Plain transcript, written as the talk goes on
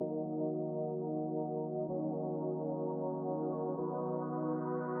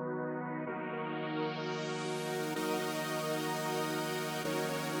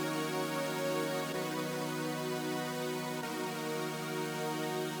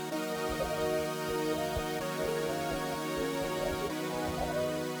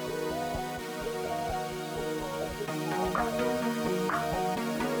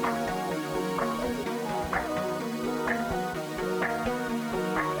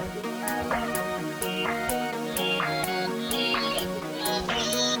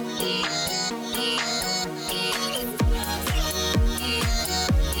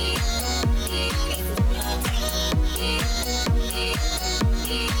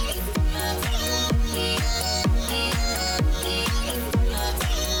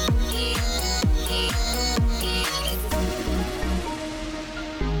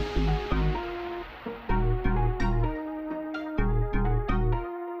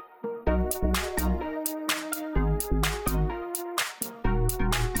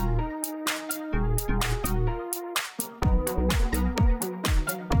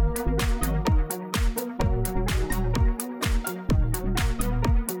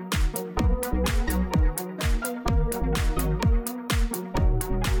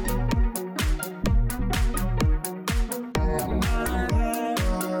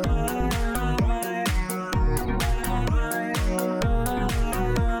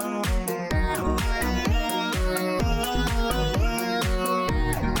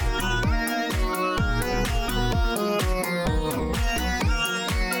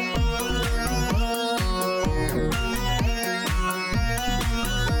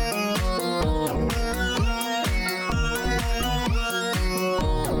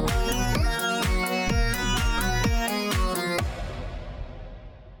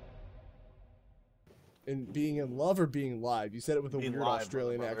And being in love or being live? You said it with a Being weird live,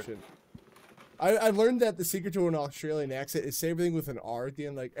 Australian brother. accent. I learned that the secret to an Australian accent is say everything with an R at the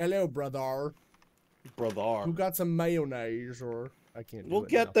end, like "Hello, brother. Brother. Who got some mayonnaise?" Or I can't. We'll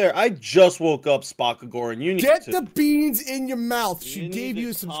get there. I just woke up, Spakagoran. You need Get to the beans in your mouth. She you need gave to you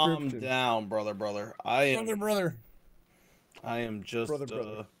a subscription. Calm down, brother. I am Brother. I am just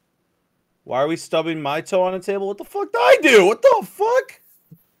Brother. Why are we stubbing my toe on the table? What the fuck did I do? What the fuck?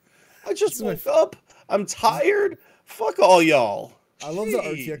 I just woke up. I'm tired. Fuck all y'all. I love the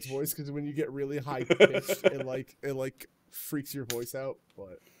RTX voice because when you get really high pitched, it like freaks your voice out.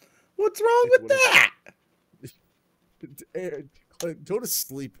 But what's wrong with that? Go to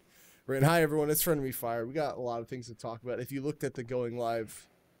sleep. Right. Hi everyone. It's Frenemy Fire. We got a lot of things to talk about. If you looked at the going live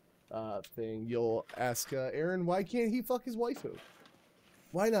thing, you'll ask Aaron, why can't he fuck his waifu?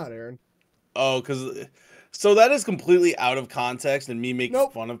 Why not, Aaron? Oh, so that is completely out of context and me making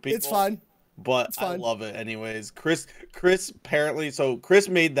fun of people. It's fine. But it's fine. I love it anyways. Chris apparently, so Chris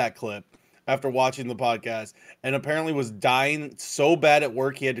made that clip after watching the podcast and apparently was dying so bad at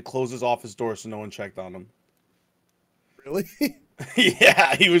work he had to close his office door so no one checked on him. Really?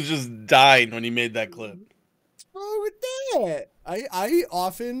 Yeah, he was just dying when he made that clip. What's wrong with that? I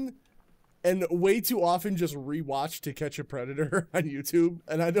often and way too often just rewatch To Catch a Predator on YouTube,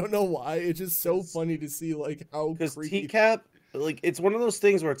 and I don't know why. It's just so funny to see like how because creepy. TCAP, like it's one of those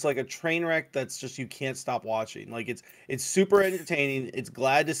things where it's like a train wreck that's just you can't stop watching. Like it's super entertaining. It's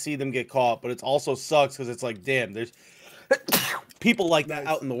glad to see them get caught, but it also sucks because it's like, damn, there's people like that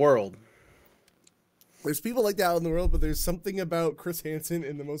out in the world. There's people like that out in the world, but there's something about Chris Hansen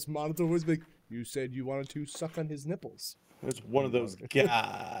in the most monotone voice, like, you said you wanted to suck on his nipples. It's one of those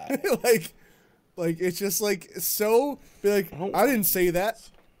guys. like it's just like so. Be like, I didn't say that.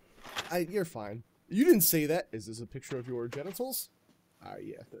 You're fine. You didn't say that. Is this a picture of your genitals?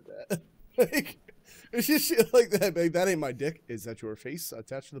 Yeah, I said that. Like, it's just shit like that. Like, that ain't my dick. Is that your face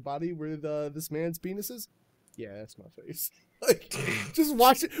attached to the body where this man's penis is? Yeah, that's my face. Like, just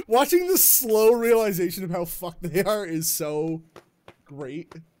watching the slow realization of how fucked they are is so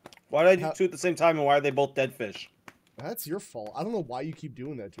great. Why did I do two at the same time, and why are they both dead fish? That's your fault. I don't know why you keep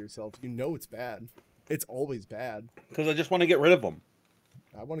doing that to yourself. You know it's bad. It's always bad. Because I just want to get rid of them.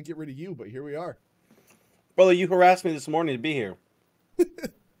 I want to get rid of you, but here we are. Brother, you harassed me this morning to be here.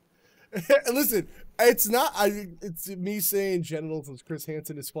 Listen, it's not. It's me saying genitals as Chris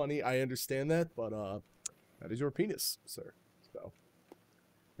Hansen is funny. I understand that, but that is your penis, sir. So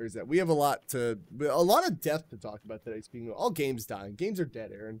there's that. We have a lot of death to talk about today. Speaking of all games dying, games are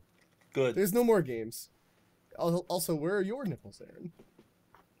dead, Aaron. Good. There's no more games. Also, where are your nipples, Aaron?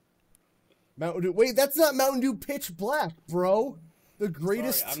 Mountain Dew. Wait, that's not Mountain Dew Pitch Black, bro. The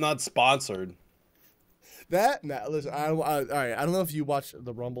greatest. Sorry, I'm not sponsored. Listen. All right. I don't know if you watched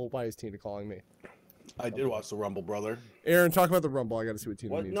the Rumble. Why is Tina calling me? I did watch the Rumble, brother. Aaron, talk about the Rumble. I got to see what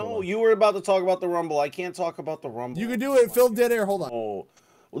Tina means. No, you were about to talk about the Rumble. I can't talk about the Rumble. You can do it. Fill dead air. Hold on. Oh,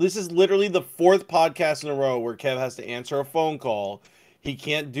 well, this is literally the 4th podcast in a row where Kev has to answer a phone call. He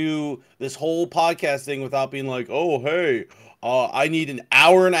can't do this whole podcast thing without being like, oh, hey, I need an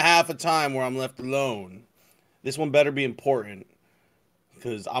hour and a half of time where I'm left alone. This one better be important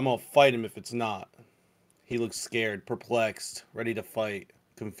because I'm going to fight him if it's not. He looks scared, perplexed, ready to fight,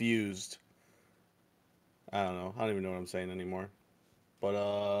 confused. I don't know. I don't even know what I'm saying anymore.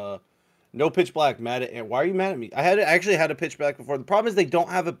 But, no Pitch Black. Mad at... Why are you mad at me? I actually had a Pitch Black before. The problem is they don't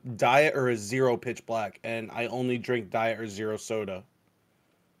have a Diet or a Zero Pitch Black, and I only drink Diet or Zero soda.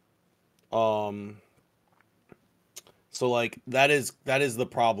 So like that is the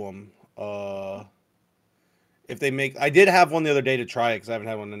problem. If they make, I did have one the other day to try it because I haven't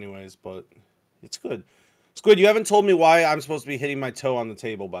had one anyways, but it's good. Squid, you haven't told me why I'm supposed to be hitting my toe on the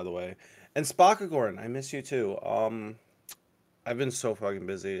table, by the way. And Spakagoran, I miss you too. I I've been so fucking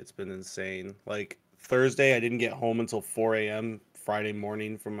busy. It's been insane. Like Thursday, I didn't get home until 4 a.m. Friday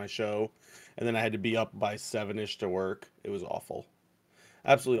morning from my show, and then I had to be up by 7-ish to work. It was awful.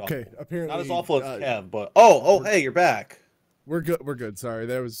 Absolutely awful. Okay, apparently Not as awful as Kev, but oh, hey, you're back. We're good. We're good. Sorry,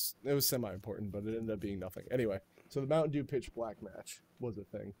 it was semi-important, but it ended up being nothing. Anyway, so the Mountain Dew Pitch Black match was a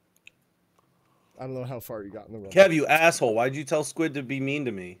thing. I don't know how far you got in the run. Kev, you asshole! Why'd you tell Squid to be mean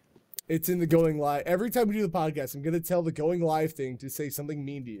to me? It's in the Going Live. Every time we do the podcast, I'm gonna tell the Going Live thing to say something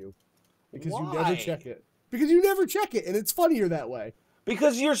mean to you, because you never check it. Because you never check it, and it's funnier that way.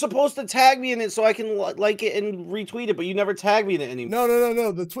 Because you're supposed to tag me in it so I can like it and retweet it, but you never tag me in it anymore.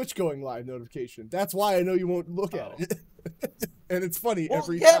 No. The Twitch Going Live notification. That's why I know you won't look at it. And it's funny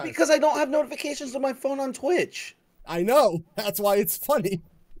every time. Yeah, because I don't have notifications on my phone on Twitch. I know. That's why it's funny.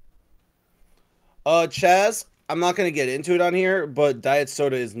 Chaz, I'm not going to get into it on here, but diet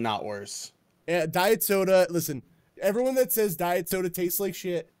soda is not worse. Yeah, diet soda, listen, everyone that says diet soda tastes like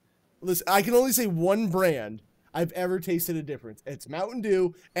shit, listen, I can only say one brand I've ever tasted a difference. It's Mountain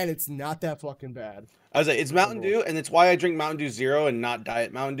Dew, and it's not that fucking bad. I was like, it's Mountain Dew, and it's why I drink Mountain Dew Zero and not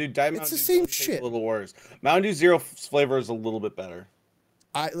Diet Mountain Dew. Diet Mountain Dew the same shit. A little worse. Mountain Dew Zero flavor is a little bit better.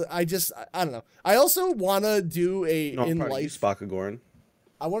 I don't know. I also want to do a in-life... Spakagoran.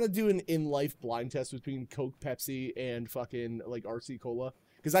 I want to do an in-life blind test between Coke, Pepsi, and fucking, like, RC Cola.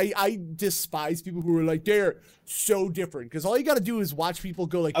 Because I despise people who are like, they're so different. Because all you got to do is watch people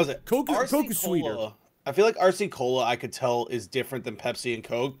go like, Coke is sweeter. I feel like RC Cola, I could tell, is different than Pepsi and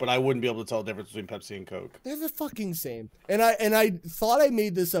Coke, but I wouldn't be able to tell the difference between Pepsi and Coke. They're the fucking same. And I thought I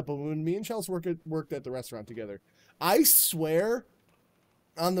made this up, but when me and Charles worked at the restaurant together, I swear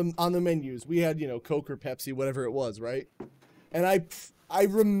on the menus we had, you know, Coke or Pepsi, whatever it was, right? And I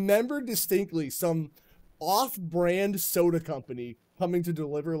remember distinctly some off-brand soda company coming to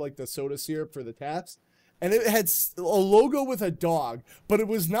deliver like the soda syrup for the taps. And it had a logo with a dog, but it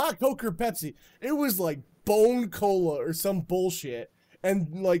was not Coke or Pepsi. It was like Bone Cola or some bullshit,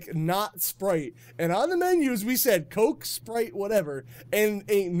 and like not Sprite. And on the menus, we said Coke, Sprite, whatever, and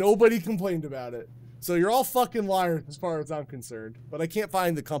ain't nobody complained about it. So you're all fucking liars as far as I'm concerned. But I can't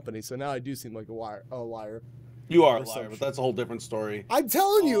find the company, so now I do seem like a liar. You are a liar, but that's a whole different story. I'm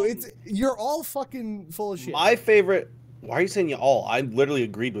telling you, you're all fucking full of shit. My favorite... Why are you saying you all? I literally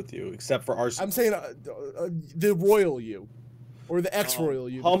agreed with you, except for RC. I'm saying the royal you, or the ex-royal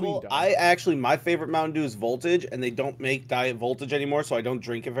you. Humble. My favorite Mountain Dew is Voltage, and they don't make Diet Voltage anymore, so I don't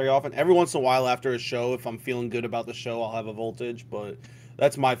drink it very often. Every once in a while after a show, if I'm feeling good about the show, I'll have a Voltage, but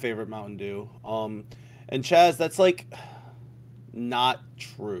that's my favorite Mountain Dew. And Chaz, that's like not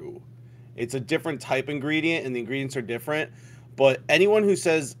true. It's a different type ingredient, and the ingredients are different. But anyone who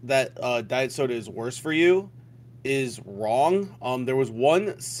says that diet soda is worse for you is wrong. There was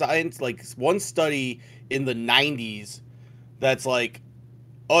one study in the 90s that's like,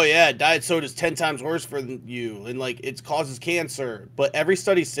 oh yeah, diet soda is 10 times worse for you, and like it causes cancer. But every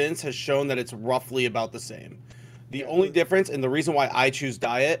study since has shown that it's roughly about the same. The only difference, and the reason why I choose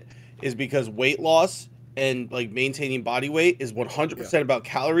diet, is because weight loss and like maintaining body weight is 100% about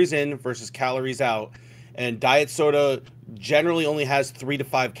calories in versus calories out. And diet soda generally only has 3 to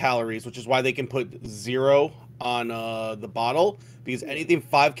 5 calories, which is why they can put 0 on the bottle, because anything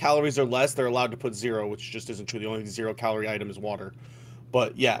 5 calories or less, they're allowed to put 0, which just isn't true. The only 0-calorie item is water.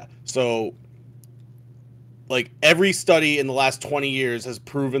 But yeah, so like every study in the last 20 years has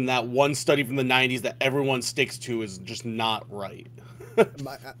proven that one study from the 90s that everyone sticks to is just not right.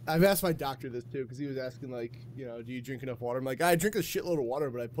 I've asked my doctor this too, because he was asking, like, you know, do you drink enough water? I'm like, I drink a shitload of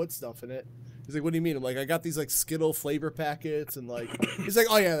water, but I put stuff in it. He's like, what do you mean? I'm like, I got these like Skittle flavor packets, and like, he's like,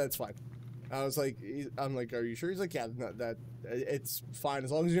 oh yeah, that's fine. I'm like, are you sure? He's like, yeah, it's fine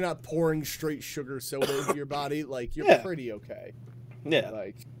as long as you're not pouring straight sugar soda into your body. Like, you're pretty okay. Yeah.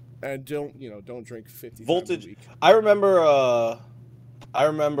 Like, and don't drink 50 Voltage. times a week. I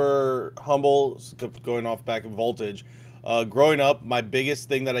remember Humble, going off back of Voltage. Growing up, my biggest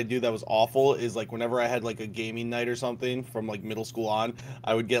thing that I do that was awful is like whenever I had like a gaming night or something from like middle school on,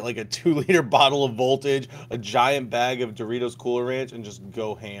 I would get like a 2-liter bottle of Voltage, a giant bag of Doritos Cooler Ranch, and just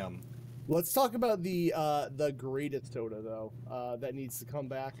go ham. Let's talk about the greatest soda though. That needs to come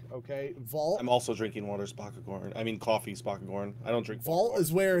back. Okay, Vault. I'm also drinking water Spakagoran. I mean coffee Spakagoran. I don't drink Vault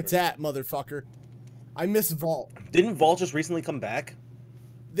is where it's at, motherfucker. I miss Vault. Didn't Vault just recently come back?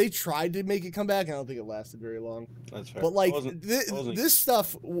 They tried to make it come back. I don't think it lasted very long. That's fair. But like this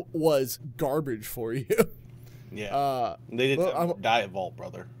stuff was garbage for you. Yeah. They didn't have Diet Vault,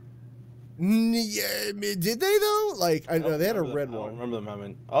 brother. Yeah, did they though? Like, I know they had a red I don't one. remember them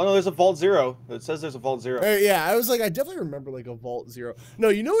having. Oh no, there's a Vault Zero. It says there's a Vault Zero. Yeah, I was like, I definitely remember like a Vault Zero. No,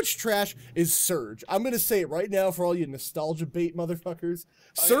 you know what's trash is Surge. I'm gonna say it right now for all you nostalgia bait motherfuckers.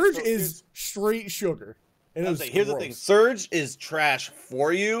 Surge is straight sugar. And here's the thing: Surge is trash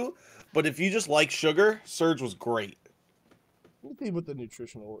for you, but if you just like sugar, Surge was great. Let me see what the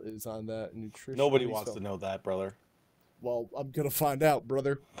nutritional is on that. Nobody wants to know that, brother. Well, I'm gonna find out,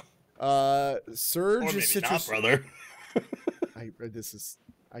 brother. Surge or maybe is citrus. Not, brother. I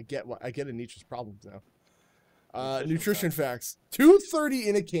get Anitras problems now. Nutrition facts: 230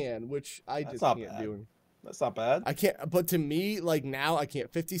 in a can, which I just can't do. That's not bad. I can't, but to me, like now, I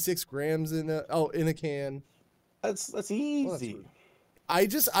can't. 56 grams in a can. That's easy. Well, I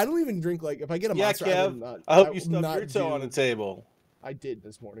don't even drink like if I get a Monster. Kev, I hope you stubbed your toe on the table. I did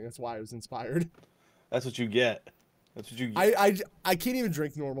this morning. That's why I was inspired. That's what you get. That's what you get. I can't even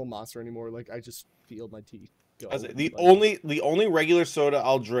drink normal Monster anymore. Like I just feel my teeth go. The only regular soda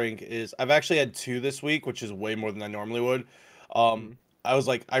I'll drink is I've actually had 2 this week, which is way more than I normally would. I was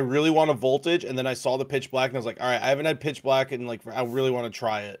like, I really want a Voltage, and then I saw the Pitch Black, and I was like, all right, I haven't had Pitch Black, and like, I really want to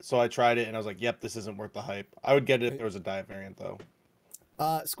try it. So I tried it, and I was like, yep, this isn't worth the hype. I would get it if there was a diet variant, though.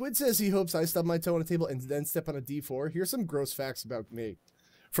 Squid says he hopes I stub my toe on a table and then step on a D4. Here's some gross facts about me.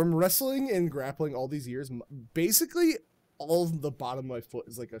 From wrestling and grappling all these years, basically all of the bottom of my foot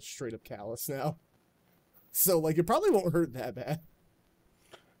is like a straight up callus now. So like, it probably won't hurt that bad.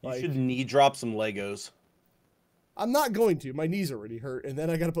 You should knee drop some Legos. I'm not going to. My knees already hurt, and then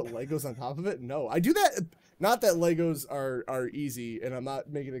I got to put Legos on top of it. No, I do that. Not that Legos are easy, and I'm not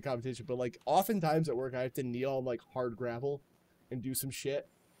making a competition, but like oftentimes at work, I have to kneel on like hard gravel and do some shit.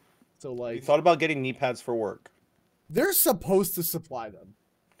 So like, you thought about getting knee pads for work? They're supposed to supply them.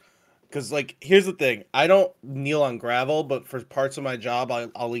 Because like, here's the thing: I don't kneel on gravel, but for parts of my job,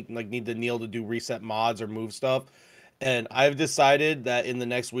 I'll like need to kneel to do reset mods or move stuff. And I've decided that in the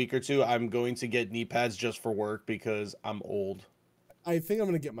next week or 2, I'm going to get knee pads just for work because I'm old. I think I'm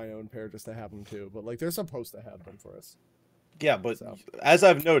going to get my own pair just to have them too. But like, they're supposed to have them for us. Yeah, but as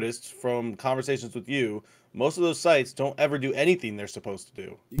I've noticed from conversations with you, most of those sites don't ever do anything they're supposed to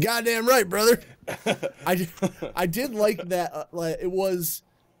do. You goddamn right, brother. I did like that.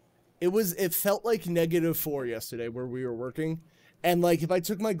 It felt like -4 yesterday where we were working. And like, if I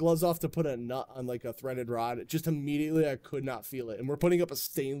took my gloves off to put a nut on like a threaded rod, just immediately I could not feel it. And we're putting up a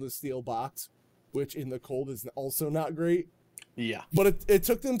stainless steel box, which in the cold is also not great. Yeah. But it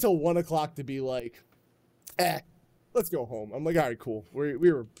took them till 1 o'clock to be like, let's go home. I'm like, all right, cool. We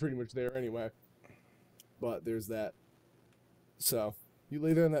were pretty much there anyway. But there's that. So you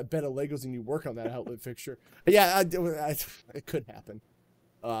lay there on that bed of Legos and you work on that outlet fixture. Yeah, it could happen.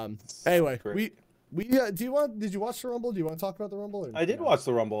 Anyway, great. did you watch the Rumble? Do you want to talk about the Rumble? I did watch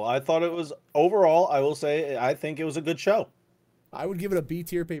the Rumble. I thought it was, overall, I will say, I think it was a good show. I would give it a B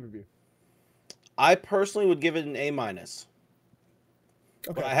tier pay-per-view. I personally would give it an A-. Okay,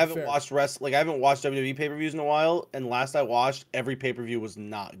 but I haven't watched I haven't watched WWE pay-per-views in a while, and last I watched, every pay-per-view was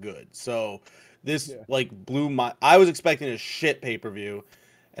not good. So this blew my, I was expecting a shit pay-per-view,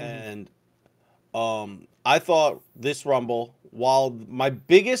 and I thought this Rumble, while my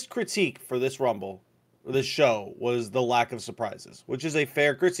biggest critique for this Rumble, this show, was the lack of surprises, which is a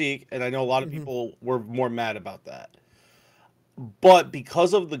fair critique, and I know a lot of people were more mad about that. But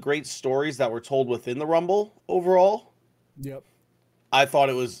because of the great stories that were told within the Rumble overall, I thought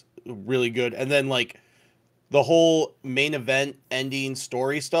it was really good. And then like the whole main event ending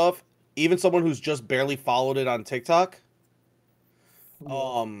story stuff, even someone who's just barely followed it on TikTok,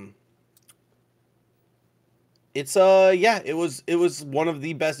 it's it was one of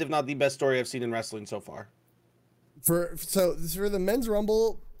the best, if not the best story I've seen in wrestling so far. For the men's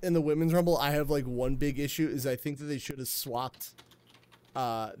Rumble and the women's Rumble, I have like one big issue is I think that they should have swapped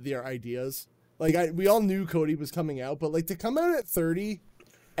their ideas. Like we all knew Cody was coming out, but like to come out at 30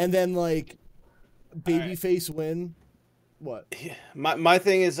 and then like babyface win, what? My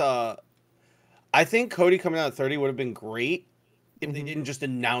thing is I think Cody coming out at 30 would have been great if they didn't just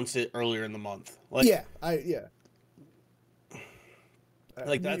announce it earlier in the month. Like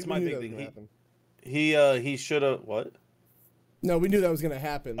like that's my big thing. He should have what? No, we knew that was gonna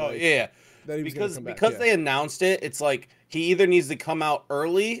happen. Oh yeah. Because they announced it, it's like he either needs to come out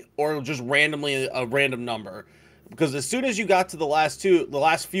early or just randomly a random number. Because as soon as you got to the last few,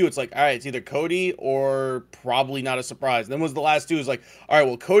 it's like, all right, it's either Cody or probably not a surprise. Then was the last 2 is like, all right,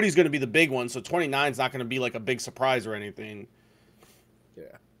 well, Cody's going to be the big one, so 29 is not going to be like a big surprise or anything.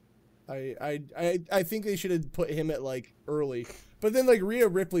 Yeah. I think they should have put him at like early. But then like Rhea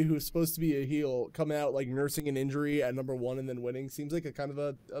Ripley, who's supposed to be a heel, coming out like nursing an injury at number 1 and then winning seems like a kind of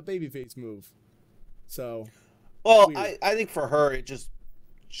a babyface move. So, well, I think for her,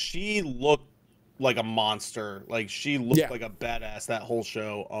 she looked like a monster. Like she looked like a badass that whole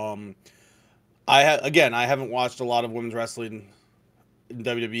show. I haven't watched a lot of women's wrestling in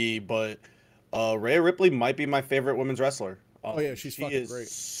WWE, but Rhea Ripley might be my favorite women's wrestler. Oh yeah, she is great.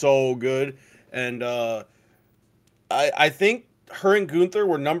 So good, and I think her and Gunther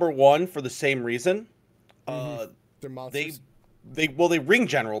were number 1 for the same reason. They're monsters. They ring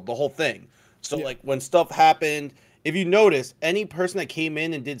generaled the whole thing. So like when stuff happened, if you notice, any person that came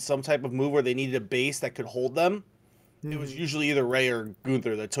in and did some type of move where they needed a base that could hold them, it was usually either Ray or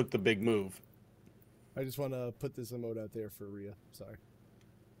Gunther that took the big move. I just want to put this emote out there for Rhea. Sorry.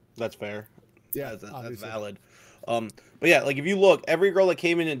 That's fair. Yeah, that's valid. But yeah, like if you look, every girl that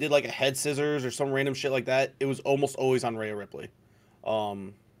came in and did like a head scissors or some random shit like that, it was almost always on Rhea Ripley.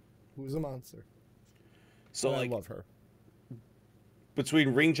 Who's a monster. So I love her.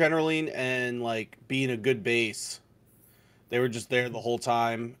 Between ring generaling and like being a good base, they were just there the whole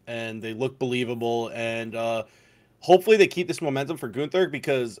time and they look believable. And hopefully they keep this momentum for Gunther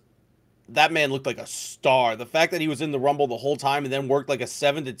because that man looked like a star. The fact that he was in the Rumble the whole time and then worked like a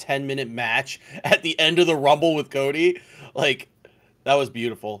 7 to 10 minute match at the end of the Rumble with Cody, like that was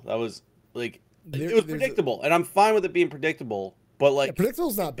beautiful. That was like it was predictable, and I'm fine with it being predictable. But like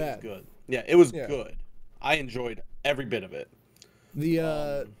predictable's not bad. Good. Yeah, it was good. I enjoyed every bit of it.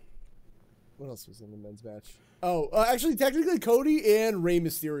 The what else was in the men's match? Oh, actually, technically, Cody and Rey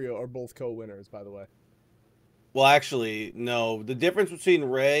Mysterio are both co-winners, by the way. Well, actually, no. The difference between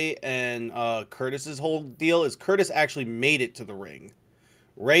Ray and Curtis's whole deal is Curtis actually made it to the ring.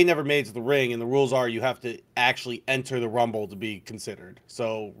 Ray never made it to the ring, and the rules are you have to actually enter the Rumble to be considered.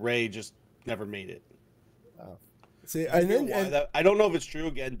 So Ray just never made it. Oh. See, I don't know if it's true.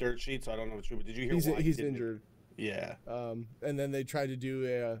 Again, dirt sheet, so I don't know if it's true. But did you hear why he's injured? Yeah. And then they tried to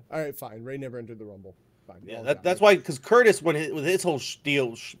do all right, fine. Ray never entered the Rumble. Fine. Yeah, that's why, because Curtis, with his whole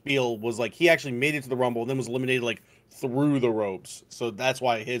spiel was like he actually made it to the Rumble and then was eliminated like through the ropes. So that's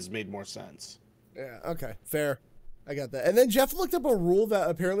why his made more sense. Yeah. Okay. Fair. I got that. And then Jeff looked up a rule that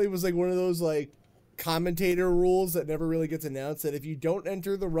apparently was like one of those like commentator rules that never really gets announced. That if you don't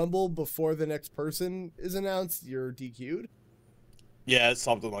enter the Rumble before the next person is announced, you're DQ'd. Yeah, it's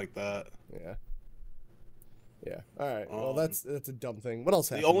something like that. Yeah. Yeah. All right. Well, that's a dumb thing. What else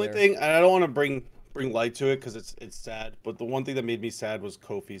happened? The only thing, and I don't want to bring light to it because it's sad, but the one thing that made me sad was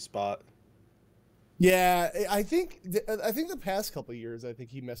Kofi's spot. Yeah, I think the past couple of years, I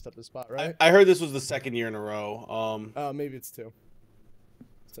think he messed up his spot, right? I heard this was the second year in a row. Maybe it's 2.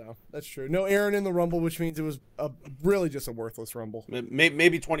 So that's true. No Aaron in the Rumble, which means it was really just a worthless Rumble.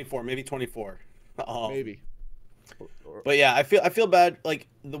 Maybe 24. Maybe 24. Maybe. But yeah, I feel bad. Like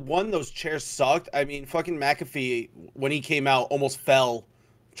those chairs sucked. I mean, fucking McAfee when he came out almost fell,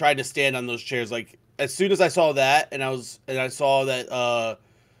 tried to stand on those chairs. Like as soon as I saw that, and I saw that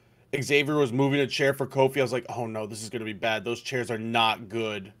Xavier was moving a chair for Kofi, I was like, oh no, this is gonna be bad. Those chairs are not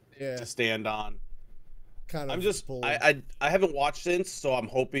good to stand on. I haven't watched since, so I'm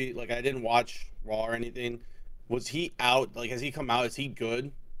hoping. Like I didn't watch Raw or anything. Was he out? Like has he come out? Is he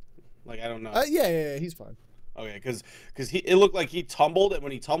good? Like I don't know. Yeah, he's fine. Okay, because it looked like he tumbled, and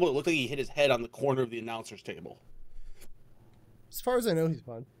when he tumbled, it looked like he hit his head on the corner of the announcer's table. As far as I know, he's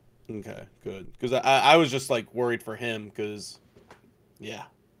fine. Okay, good. Because I was just like worried for him, because, yeah.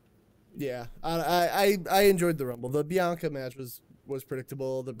 Yeah, I enjoyed the Rumble. The Bianca match was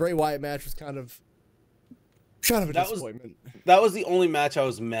predictable. The Bray Wyatt match was kind of a disappointment. That was the only match I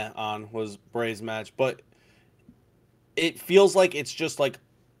was met on, was Bray's match, but it feels like it's just like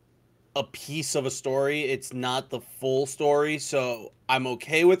a piece of a story. It's not the full story, so I'm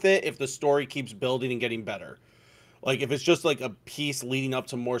okay with it if the story keeps building and getting better. Like if it's just like a piece leading up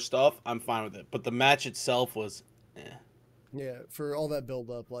to more stuff, I'm fine with it. But the match itself was Yeah, for all that build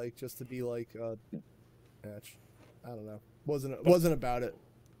up, like just to be like a match. I don't know. Wasn't about it.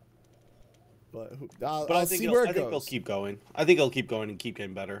 But I'll see where it goes. I think they'll keep going. I think it'll keep going and keep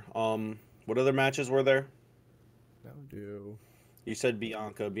getting better. What other matches were there? You said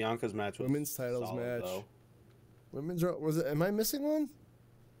Bianca. Bianca's match was women's titles solid, match. Though. Women's was it? Am I missing one?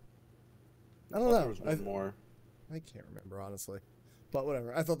 I don't know. There was one more. I can't remember honestly, but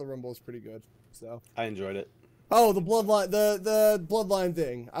whatever. I thought the Rumble was pretty good, so I enjoyed it. Oh, the bloodline, the bloodline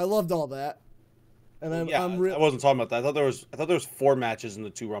thing. I loved all that. And I wasn't talking about that. I thought there was 4 matches in the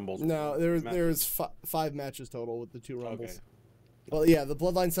 2 Rumbles. No, there was 5 matches total with the 2 Rumbles. Okay. Well, yeah, the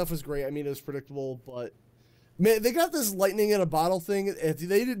bloodline stuff was great. I mean, it was predictable, but Man, they got this lightning in a bottle thing. If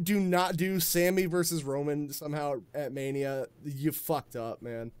they do not do Sammy versus Roman somehow at Mania, you fucked up,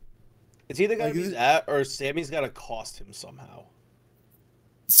 man. It's either gotta be that or Sammy's gotta cost him somehow.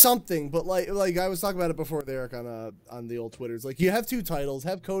 Something, but like I was talking about it before with Eric on the old Twitters. Like, you have 2 titles,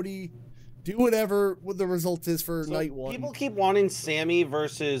 have Cody do whatever what the result is for night 1. People keep wanting Sammy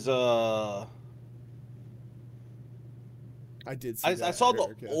versus I did see that, I saw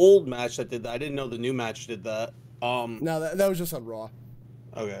Eric, the old match that did that. I didn't know the new match did that. No, that was just on Raw.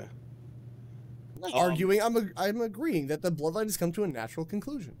 Okay. I'm not arguing. I'm agreeing that the Bloodline has come to a natural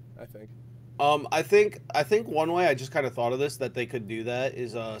conclusion, I think. I think one way I just kind of thought of this that they could do that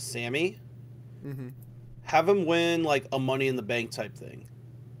is Sammy. Mm-hmm. Have him win like a Money in the Bank type thing.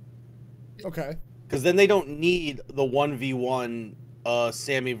 Okay. Because then they don't need the 1v1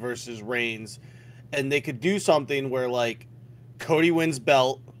 Sammy versus Reigns, and they could do something where like Cody wins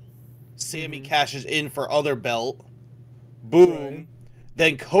belt, Sammy cashes in for other belt, boom. Right.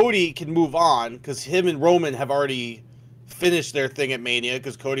 Then Cody can move on because him and Roman have already finished their thing at Mania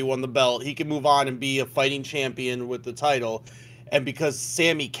because Cody won the belt. He can move on and be a fighting champion with the title. And because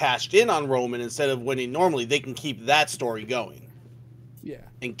Sammy cashed in on Roman instead of winning normally, they can keep that story going. Yeah.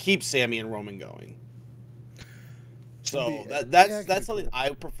 And keep Sammy and Roman going. So that's something I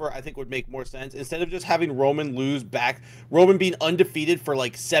prefer. I think would make more sense instead of just having Roman lose back. Roman being undefeated for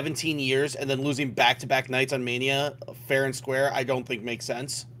like 17 years and then losing back-to-back nights on Mania, fair and square. I don't think makes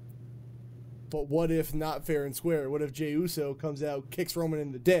sense. But what if not fair and square? What if Jey Uso comes out, kicks Roman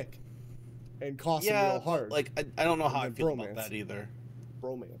in the dick, and costs him real hard? Like I don't know how I feel about that either.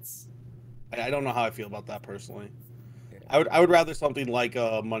 Romance. I don't know how I feel about that personally. Yeah. I would rather something like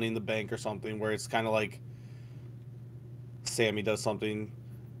Money in the Bank or something where it's kind of like Sammy does something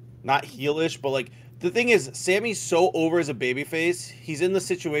not heelish, but like the thing is Sammy's so over as a babyface. He's in the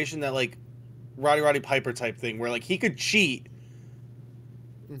situation that like Roddy Piper type thing where like he could cheat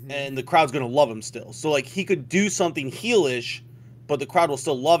and the crowd's gonna love him still. So like he could do something heelish, but the crowd will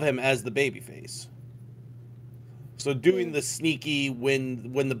still love him as the babyface. So doing the sneaky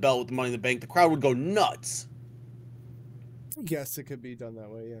win the belt with the Money in the Bank, the crowd would go nuts. I guess it could be done that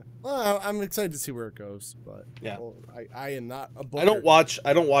way, yeah. Well, I'm excited to see where it goes, but yeah, I am not a booker.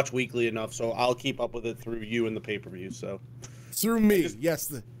 I don't watch weekly enough, so I'll keep up with it through you and the pay-per-view. So through me,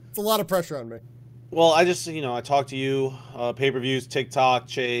 yes, it's a lot of pressure on me. Well, I just I talk to you, pay-per-views, TikTok,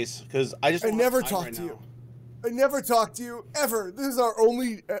 Chase, because I never talk to you. I never talk to you ever. This is our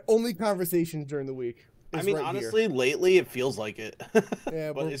only conversation during the week. I mean, honestly, lately it feels like it.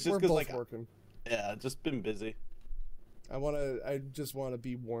 Yeah, but it's just because like working. Yeah, just been busy. I just want to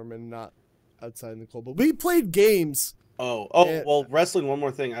be warm and not outside in the cold. But we played games. Well, wrestling. One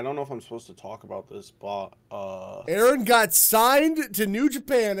more thing. I don't know if I'm supposed to talk about this, but Aaron got signed to New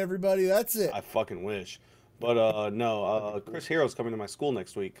Japan. Everybody, that's it. I fucking wish, but no. Chris Hero's coming to my school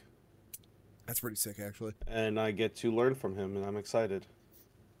next week. That's pretty sick, actually. And I get to learn from him, and I'm excited.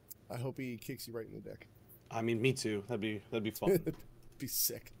 I hope he kicks you right in the dick. I mean, me too. That'd be fun. Be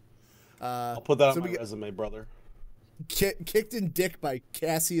sick. I'll put that on my resume, brother. Kicked in dick by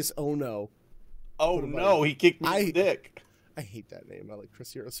Cassius Ohno. Oh no, he kicked me in the dick. I hate that name. I like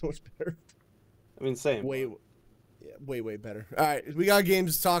Chris Hero so much better. I mean, same. Way better. All right, we got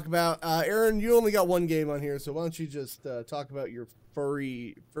games to talk about. Aaron, you only got one game on here, so why don't you just talk about your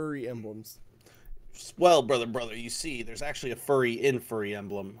furry emblems? Well, brother, you see, there's actually a furry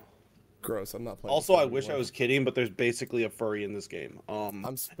emblem. Gross. I'm not playing. Also, I wish I was kidding, but there's basically a furry in this game.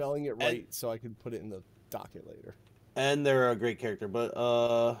 I'm spelling it right so I can put it in the docket later. And they're a great character, but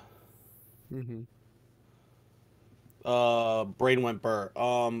brain went burr.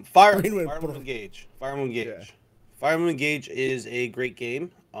 Fireman Engage. Yeah. Fireman Engage is a great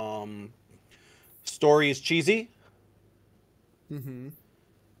game. Story is cheesy. But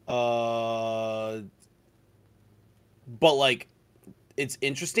like it's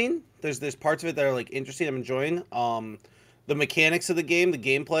interesting. There's parts of it that are like interesting. I'm enjoying. The mechanics of the game, the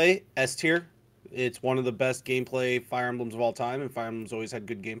gameplay, S tier. It's one of the best gameplay Fire Emblems of all time, and Fire Emblems always had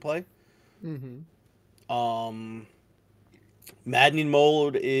good gameplay. Maddening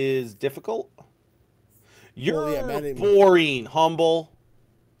mode is difficult. You're boring, humble.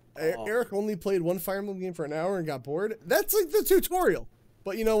 Eric only played one Fire Emblem game for an hour and got bored. That's like the tutorial.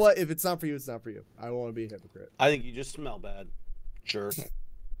 But you know what? If it's not for you, it's not for you. I don't want to be a hypocrite. I think you just smell bad. Sure.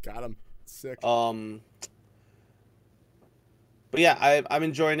 Got him. Sick. But yeah, I'm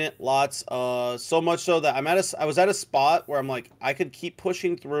enjoying it lots. So much so that I was at a spot where I'm like, I could keep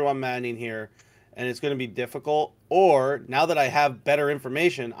pushing through on Maddening here, and it's going to be difficult. Or now that I have better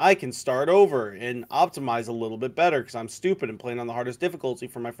information, I can start over and optimize a little bit better because I'm stupid and playing on the hardest difficulty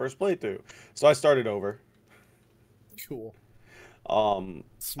for my first playthrough. So I started over. Cool.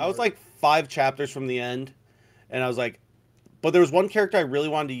 I was like 5 chapters from the end, and I was like, but there was one character I really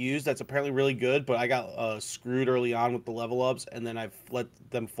wanted to use that's apparently really good, but I got screwed early on with the level ups, and then I've let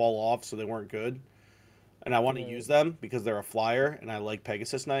them fall off, so they weren't good. And I want to use them because they're a flyer, and I like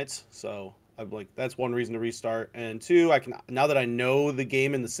Pegasus Knights, so I'm like, that's one reason to restart. And 2, I can, now that I know the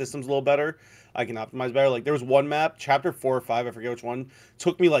game and the system's a little better, I can optimize better. Like, there was one map, chapter 4 or 5, I forget which one,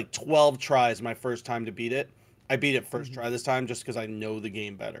 took me like 12 tries my first time to beat it. I beat it first try this time just because I know the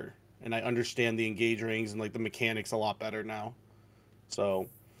game better, and I understand the engage rings and like the mechanics a lot better now. So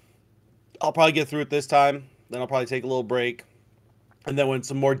I'll probably get through it this time. Then I'll probably take a little break, and then when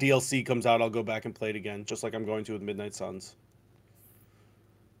some more DLC comes out, I'll go back and play it again, just like I'm going to with Midnight Suns.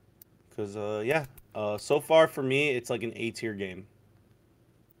 Because so far for me, it's like an A tier game.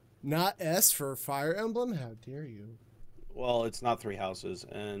 Not S for Fire Emblem? How dare you? Well, it's not 3 houses,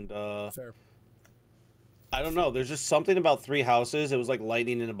 and Fair. I don't know. There's just something about 3 houses. It was like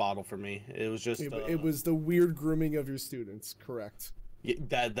lightning in a bottle for me. It was just it was the weird grooming of your students. Correct.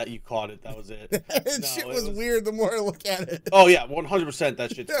 Yeah, that you caught it. That was it. Shit was weird. The more I look at it. Oh yeah, 100%.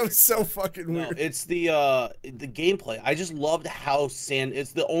 That shit. That was so fucking weird. It's the gameplay. I just loved how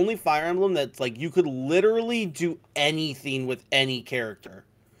it's the only Fire Emblem that's like you could literally do anything with any character.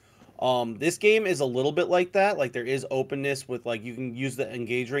 This game is a little bit like that. Like there is openness with like you can use the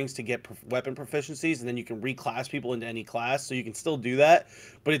engage rings to get weapon proficiencies, and then you can reclass people into any class. So you can still do that,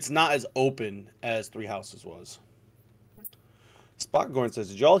 but it's not as open as 3 Houses was. Spockgorn says,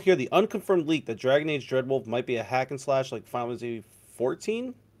 "Did y'all hear the unconfirmed leak that Dragon Age Dreadwolf might be a hack and slash like Final Fantasy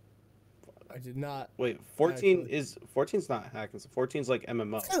 14?" I did not. Wait, 14 is 14's not hack and 14's like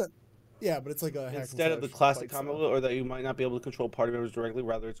MMO. Yeah, but it's like a hack instead of the classic combat, or that you might not be able to control party members directly.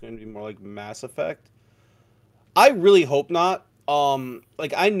 Rather, it's going to be more like Mass Effect. I really hope not.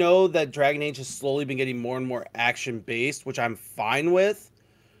 Like I know that Dragon Age has slowly been getting more and more action based, which I'm fine with.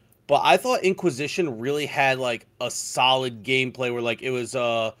 But I thought Inquisition really had like a solid gameplay where like it was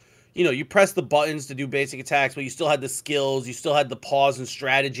you press the buttons to do basic attacks, but you still had the skills, you still had the pause and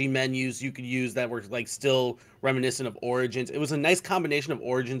strategy menus you could use that were like still reminiscent of Origins. It was a nice combination of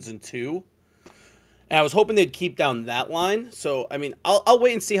Origins and 2. And I was hoping they'd keep down that line. So I mean, I'll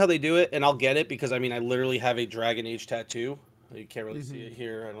wait and see how they do it, and I'll get it because I mean I literally have a Dragon Age tattoo. You can't really see it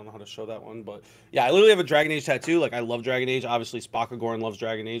here. I don't know how to show that one, but yeah, I literally have a Dragon Age tattoo. Like I love Dragon Age. Obviously, Spockagorn loves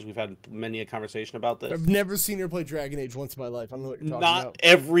Dragon Age. We've had many a conversation about this. I've never seen her play Dragon Age once in my life. I don't know what you're talking about. Not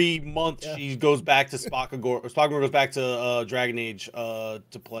every month she goes back to Spockagorn. Spockagorn goes back to Dragon Age to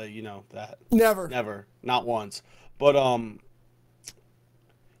play. That. Never. Not once. But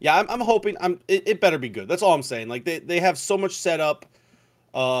yeah, I'm hoping. It better be good. That's all I'm saying. Like they have so much set up.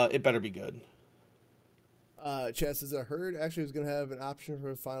 It better be good. Chad says, I heard actually was going to have an option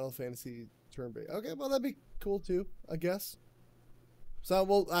for Final Fantasy turn-based. Okay, well, that'd be cool, too, I guess. So,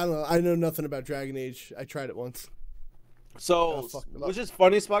 well, I don't know. I know nothing about Dragon Age. I tried it once. So, which is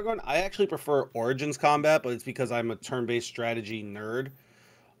funny, Spockgorn, I actually prefer Origins combat, but it's because I'm a turn-based strategy nerd.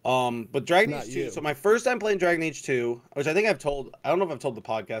 But Dragon Age 2, so my first time playing Dragon Age 2, which I think I don't know if I've told the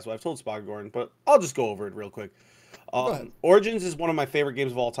podcast, but I've told Spockgorn, but I'll just go over it real quick. Origins is one of my favorite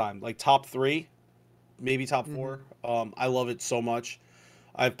games of all time, like top 3. Maybe top 4. I love it so much.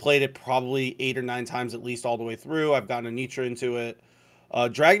 I've played it probably 8 or 9 times at least all the way through. I've gotten a Nitra into it.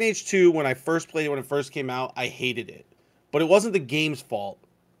 Dragon Age 2, when I first played it, when it first came out, I hated it. But it wasn't the game's fault.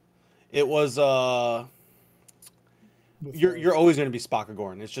 It was you're always going to be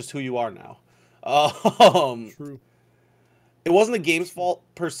Spockagorn. It's just who you are now. True. It wasn't the game's fault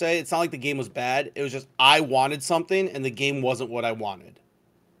per se. It's not like the game was bad. It was just I wanted something and the game wasn't what I wanted.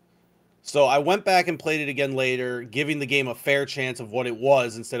 So I went back and played it again later, giving the game a fair chance of what it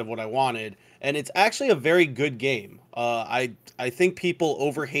was instead of what I wanted, and it's actually a very good game. I think people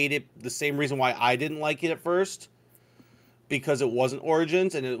overhate it the same reason why I didn't like it at first, because it wasn't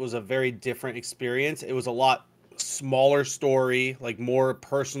Origins and it was a very different experience. It was a lot smaller story, like more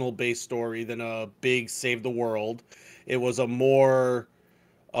personal based story than a big save the world. It was a more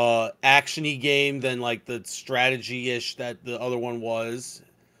actiony game than like the strategy-ish that the other one was.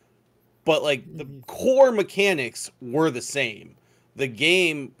 But like the core mechanics were the same. The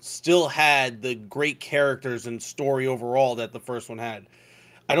game still had the great characters and story overall that the first one had.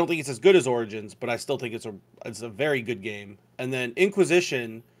 I don't think it's as good as Origins, but I still think it's a very good game. And then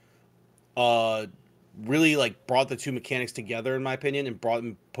Inquisition really like brought the two mechanics together in my opinion and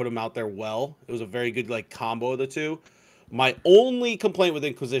put them out there well. It was a very good like combo of the two. My only complaint with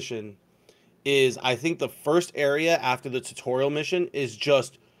Inquisition is I think the first area after the tutorial mission is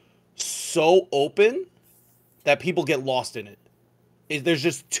just so open that people get lost in it. There's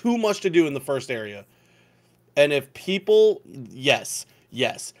just too much to do in the first area. And if people, yes,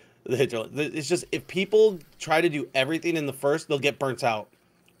 yes, it's just if people try to do everything in the first, they'll get burnt out.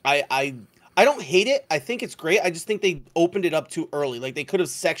 I don't hate it. I think it's great. I just think they opened it up too early. Like they could have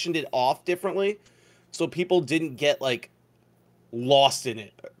sectioned it off differently, so people didn't get like lost in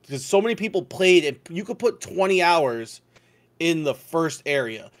it. Because so many people played it. You could put 20 hours in the first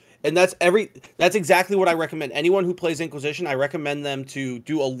area. And that's exactly what I recommend. Anyone who plays Inquisition, I recommend them to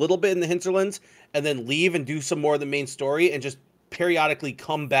do a little bit in the hinterlands and then leave and do some more of the main story and just periodically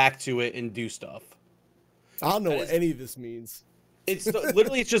come back to it and do stuff. I don't know what any of this means. It's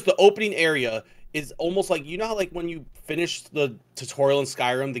literally it's just the opening area is almost like, you know how like when you finish the tutorial in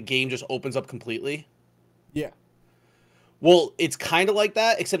Skyrim, the game just opens up completely? Yeah. Well, it's kind of like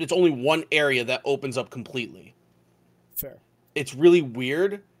that, except it's only one area that opens up completely. Fair. It's really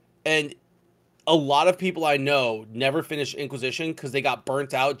weird. And a lot of people I know never finished Inquisition because they got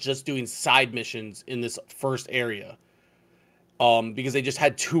burnt out just doing side missions in this first area. Because they just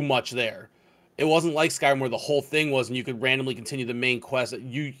had too much there. It wasn't like Skyrim where the whole thing was and you could randomly continue the main quest.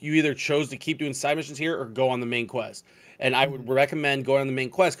 You either chose to keep doing side missions here or go on the main quest. And I would recommend going on the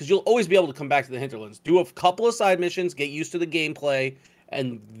main quest because you'll always be able to come back to the hinterlands. Do a couple of side missions, get used to the gameplay,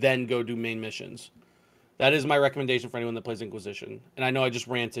 and then go do main missions. That is my recommendation for anyone that plays Inquisition. And I know I just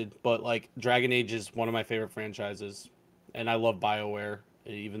ranted, but like Dragon Age is one of my favorite franchises. And I love BioWare.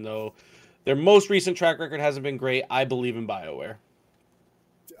 Even though their most recent track record hasn't been great, I believe in BioWare.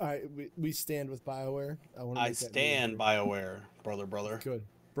 We stand with BioWare. I stand BioWare, brother. Good.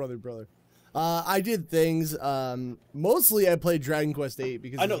 Brother. I did things. Mostly I played Dragon Quest VIII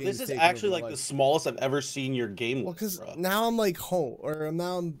because I know this is actually like the smallest I've ever seen your game. Well, because now I'm like home, or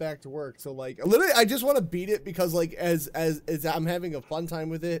now I'm back to work. So like, literally, I just want to beat it because like as I'm having a fun time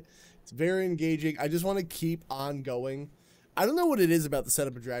with it. It's very engaging. I just want to keep on going. I don't know what it is about the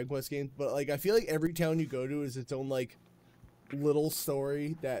setup of Dragon Quest games, but like I feel like every town you go to is its own like little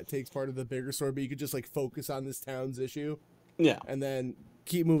story that takes part of the bigger story. But you could just like focus on this town's issue. Yeah, and then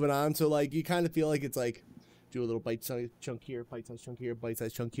keep moving on. So like you kind of feel like it's like do a little bite-sized chunk here, bite-sized chunk here,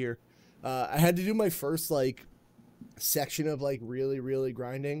 bite-sized chunk here. I had to do my first like section of like really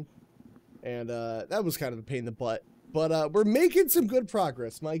grinding, and that was kind of a pain in the butt. But we're making some good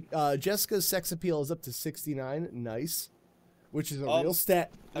progress. My Jessica's sex appeal is up to 69. Nice, which is a real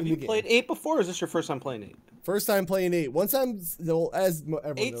stat. Have you played 8 before? Or is this your first time playing 8? First time playing 8. Once I'm as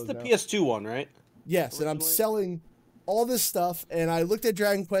everyone 8's knows the now. PS2 one, right? Yes, originally? And I'm selling all this stuff, and I looked at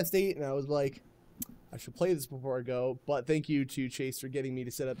Dragon Quest VIII, and I was like, I should play this before I go. But thank you to Chase for getting me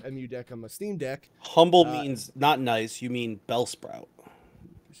to set up MU Deck on my Steam Deck. Humble means not nice. You mean Bellsprout.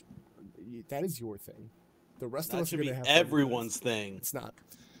 That is your thing. The rest that of us are going to have everyone's thing. It's not.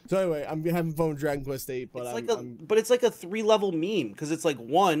 So anyway, I'm having fun with Dragon Quest VIII, but but it's like a 3-level meme because it's like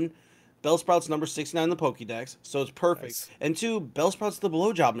 1, Bellsprout's number 69 in the Pokédex, so it's perfect. Nice. And 2, Bellsprout's the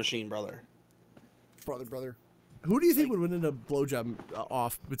blowjob machine, brother. Brother. Who do you think would win in a blowjob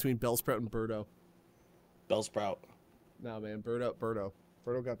off between Bellsprout and Birdo? Bellsprout. No, man, Birdo.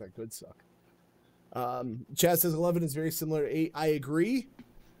 Birdo got that good suck. Chad says 11 is very similar to 8. I agree.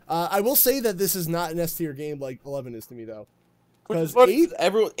 I will say that this is not an S tier game like 11 is to me, though. Because 8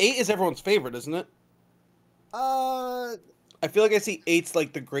 is everyone's favorite, isn't it? I feel like I see 8's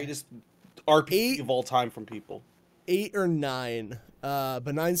like the greatest RPG of all time from people. 8 or 9, but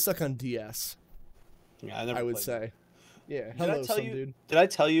 9's stuck on DS. Yeah, I would say. Yeah, dude. Did I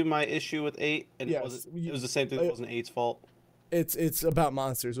tell you my issue with 8? And yes, it was the same thing. It wasn't 8's fault. It's about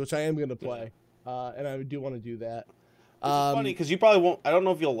monsters, which I am going to play, and I do want to do that. It's funny because you probably won't. I don't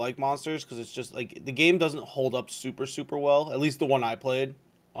know if you'll like monsters because it's just like the game doesn't hold up super well. At least the one I played,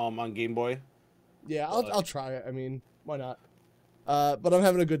 on Game Boy. Yeah, I'll try it. I mean, why not? But I'm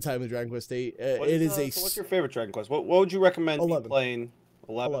having a good time with Dragon Quest VIII. So what's your favorite Dragon Quest? What would you recommend me playing?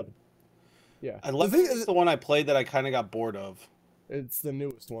 11. Yeah, 11 is the one I played that I kind of got bored of. It's the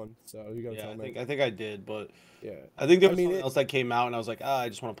newest one, so you gotta tell me. I think I did, but yeah, I think there was something else that came out, and I was like, I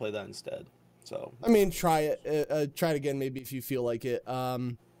just want to play that instead. So I mean, try it. Try it again, maybe if you feel like it.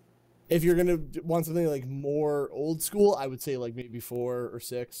 If you're gonna want something like more old school, I would say like maybe 4 or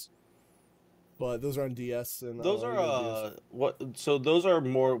 6. But those are on DS, and those are what? So those are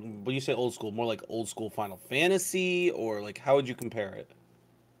more. When you say old school, more like old school Final Fantasy, or like how would you compare it?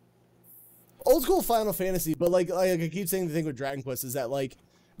 Old school Final Fantasy, but like I keep saying, the thing with Dragon Quest is that like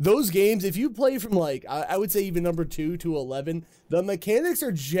those games, if you play from like I would say even number 2 to 11, the mechanics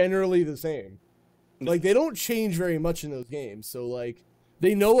are generally the same. Like they don't change very much in those games, so like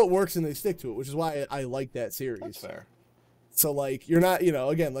they know what works and they stick to it, which is why I like that series. That's fair. So like you're not,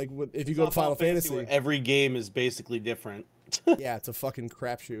 again, like if you go to Final Fantasy, where every game is basically different. Yeah, it's a fucking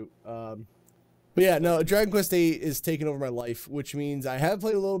crapshoot. But yeah, no, Dragon Quest VIII is taking over my life, which means I have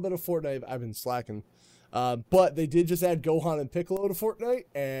played a little bit of Fortnite. I've been slacking. But they did just add Gohan and Piccolo to Fortnite,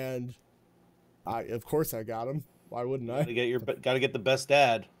 and of course I got them. Why wouldn't I? Gotta get the best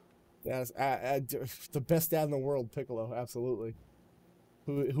dad. Yes, the best dad in the world, Piccolo, absolutely.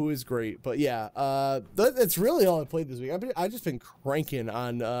 Who is great. But yeah, that's really all I played this week. I've just been cranking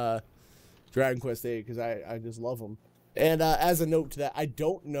on Dragon Quest VIII because I just love them. And as a note to that, I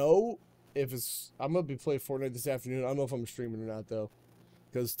don't know if I'm gonna be playing Fortnite this afternoon. I don't know if I'm streaming or not though,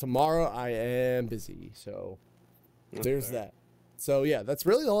 because tomorrow I am busy. So there's that. So yeah, that's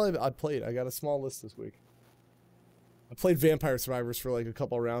really all I played. I got a small list this week. I played Vampire Survivors for like a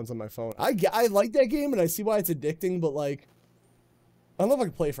couple rounds on my phone. I like that game and I see why it's addicting, but like I don't know if I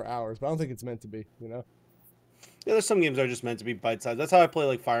can play for hours, but I don't think it's meant to be. You know. Yeah, there's some games that are just meant to be bite-sized. That's how I play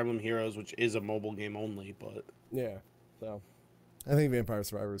like Fire Emblem Heroes, which is a mobile game only, but yeah. So I think Vampire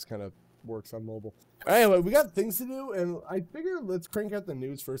Survivors kind of works on mobile. Anyway, we got things to do, and I figure let's crank out the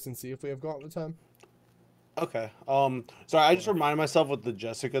news first and see if we have Gauntlet time. Okay. Sorry, I just reminded myself with the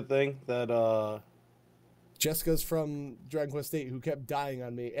Jessica thing that Jessica's from Dragon Quest VIII who kept dying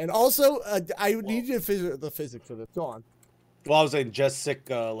on me, and also I need you to the physics for this. Go on. Well, I was saying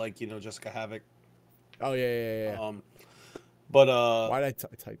Jessica, like Jessica Havoc. Oh yeah. But why did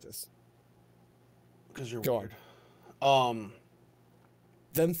I type this? Because you're Go weird. On.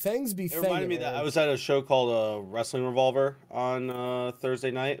 Them things be. It reminded me that I was at a show called Wrestling Revolver on Thursday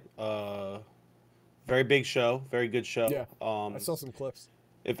night. Very big show, very good show. Yeah. I saw some clips.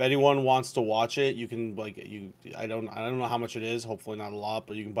 If anyone wants to watch it, you can I don't know how much it is. Hopefully not a lot,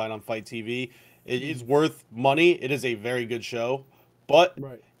 but you can buy it on Fight TV. It is worth money. It is a very good show, but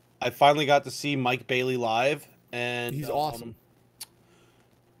right. I finally got to see Mike Bailey live, and he's awesome.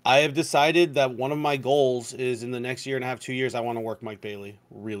 I have decided that one of my goals is in the next year and a half, 2 years, I want to work Mike Bailey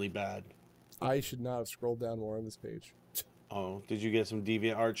really bad. I should not have scrolled down more on this page. Oh, did you get some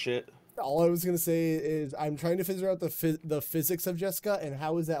DeviantArt shit? All I was gonna say is I'm trying to figure out the physics of Jessica and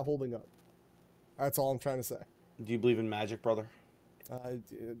how is that holding up. That's all I'm trying to say. Do you believe in magic, brother?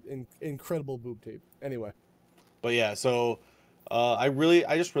 Incredible boob tape. Anyway. But yeah, so I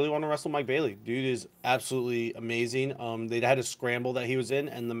just really want to wrestle Mike Bailey. Dude is absolutely amazing. They had a scramble that he was in,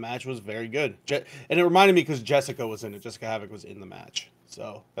 and the match was very good. And it reminded me because Jessica was in it. Jessica Havoc was in the match,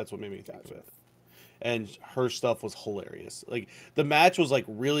 so that's what made me think of it. And her stuff was hilarious. Like the match was like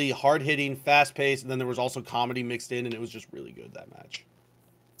really hard hitting, fast paced, and then there was also comedy mixed in, and it was just really good, that match.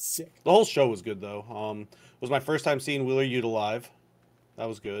 Sick. The whole show was good though. It was my first time seeing Wheeler Yuta live. That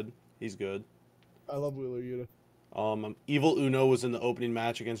was good. He's good. I love Wheeler Yuta. Evil Uno was in the opening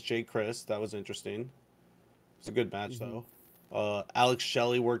match against Jake Chris. That was interesting. It's a good match though. Alex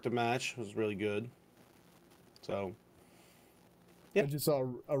Shelley worked a match. It was really good. So yeah. I just saw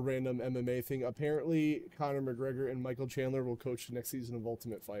a random MMA thing. Apparently, Conor McGregor and Michael Chandler will coach the next season of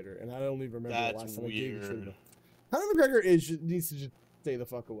Ultimate Fighter, and I don't even remember the last time I gave you. Conor McGregor needs to just stay the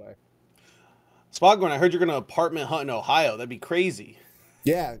fuck away. Spogorn, I heard you're gonna apartment hunt in Ohio. That'd be crazy.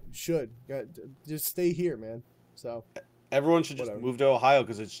 Yeah, should just stay here, man. So everyone should just move to Ohio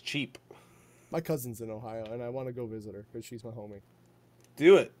because it's cheap. My cousin's in Ohio, and I want to go visit her because she's my homie.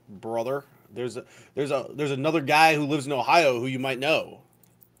 Do it, brother. There's another guy who lives in Ohio who you might know.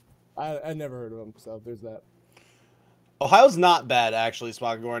 I never heard of him, so there's that. Ohio's not bad actually,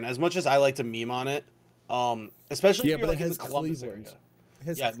 Spogorn. As much as I like to meme on it, especially yeah, if but you're like it has in the Columbus Cleveland. area.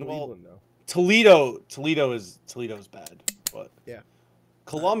 It has Cleveland though. Toledo is bad, but yeah,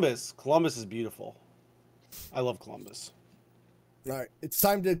 Columbus is beautiful. I love Columbus. All right, it's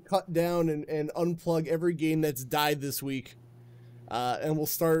time to cut down and unplug every game that's died this week, and we'll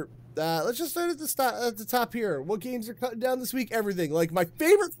start. Let's just start at the top here. What games are cutting down this week? Everything. Like my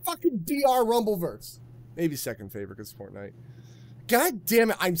favorite fucking DR Rumbleverse. Maybe second favorite because Fortnite. God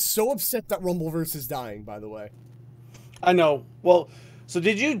damn it! I'm so upset that Rumbleverse is dying. By the way. I know. Well, so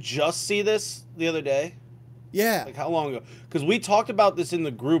did you just see this the other day? Yeah. Like how long ago? Because we talked about this in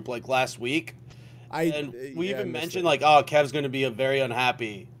the group like last week. We even mentioned like, oh, Kev's going to be very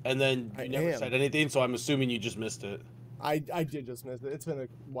unhappy, and then you never said anything. So I'm assuming you just missed it. I did just miss it. It's been a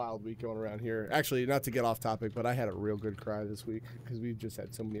wild week going around here. Actually, not to get off topic, but I had a real good cry this week because we've just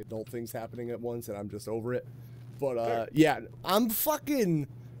had so many adult things happening at once, and I'm just over it. But yeah, I'm fucking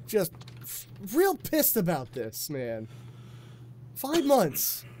just real pissed about this, man. 5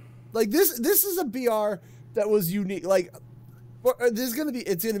 months, like this is a BR that was unique. Like, it's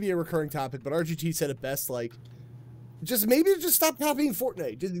gonna be a recurring topic, but RGT said it best. Like, just stop copying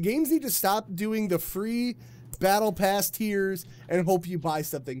Fortnite. The games need to stop doing the free battle pass tiers and hope you buy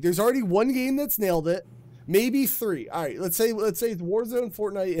something. There's already one game that's nailed it, maybe 3. All right, let's say it's Warzone,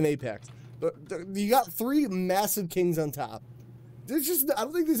 Fortnite, and Apex. You got 3 massive kings on top. There's just, I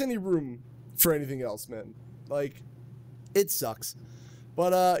don't think there's any room for anything else, man. Like, it sucks.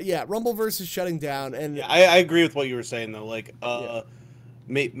 But yeah, Rumbleverse is shutting down, and yeah, I agree with what you were saying though. Like,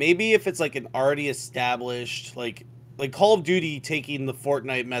 maybe if it's like an already established like Call of Duty taking the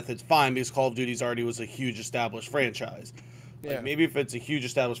Fortnite method's fine because Call of Duty's already was a huge established franchise. Like, yeah. maybe if it's a huge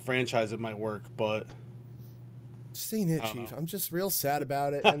established franchise, it might work, but Just ain't it, Chief. I'm just real sad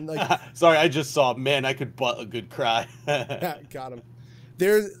about it, and like, sorry, I just saw, man, I could butt a good cry. got him.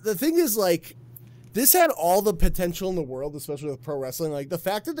 The thing is, like, this had all the potential in the world, especially with pro wrestling. Like, the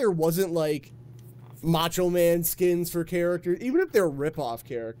fact that there wasn't like Macho Man skins for characters, even if they're rip-off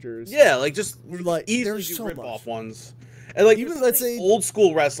characters. Yeah, like just like easily there's so rip-off much. ones, and like Even even let's say old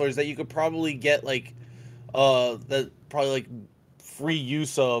school wrestlers that you could probably get like that probably like free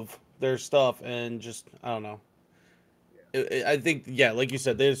use of their stuff, and just I don't know. I think, yeah, like you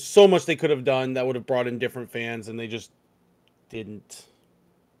said, there's so much they could have done that would have brought in different fans, and they just didn't.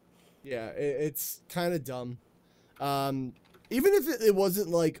 Yeah, it's kind of dumb. Even if it wasn't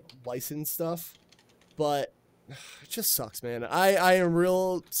like licensed stuff, but it just sucks, man. I am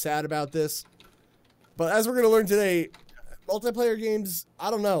real sad about this. But as we're going to learn today, multiplayer games, I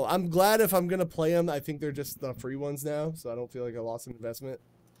don't know. I'm glad if I'm going to play them. I think they're just the free ones now, so I don't feel like I lost an investment.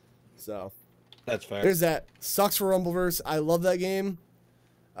 So That's fair. there's that. Sucks for Rumbleverse. I love that game.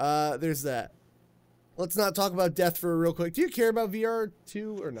 There's that. Let's not talk about death for real quick. Do you care about VR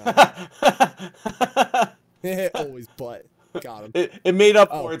 2 or not? Always butt. Got him. It made up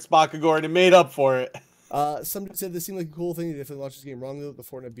for it, Spakagorn. It made up for it. Somebody said this seemed like a cool thing. They definitely launched this game wrongly. The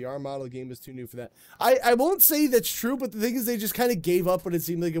Fortnite VR model game is too new for that. I won't say that's true, but the thing is they just kind of gave up when it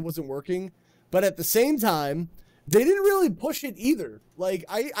seemed like it wasn't working. But at the same time, they didn't really push it either. Like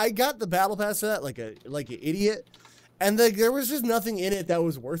I got the battle pass for that like an idiot, and like there was just nothing in it that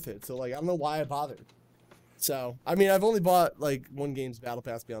was worth it. So like I don't know why I bothered. So I mean I've only bought like one game's battle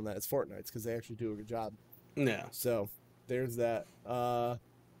pass beyond that. It's Fortnite's because they actually do a good job. Yeah. So there's that.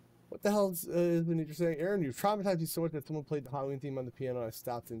 What the hell is when you're saying, Aaron? You've traumatized me so much that someone played the Halloween theme on the piano. And I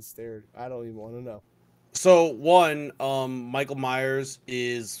stopped and stared. I don't even want to know. So one, Michael Myers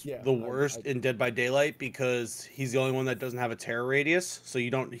is Yeah, the worst in Dead by Daylight because he's the only one that doesn't have a terror radius. So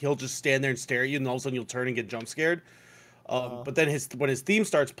he'll just stand there and stare at you, and all of a sudden you'll turn and get jump scared. But then when his theme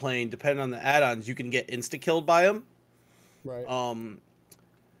starts playing, depending on the add-ons, you can get insta killed by him. Right.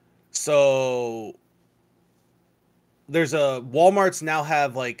 So there's Walmart's now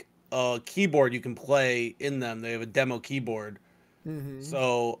have like a keyboard you can play in them. They have a demo keyboard. Mm-hmm.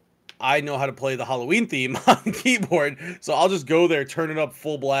 So I know how to play the Halloween theme on keyboard, so I'll just go there, turn it up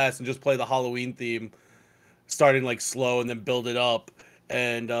full blast, and just play the Halloween theme, starting like slow and then build it up.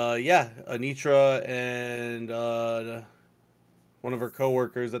 And yeah, Anitra and one of her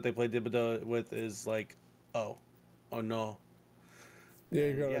coworkers that they play Dibada with is like, oh no, Yeah,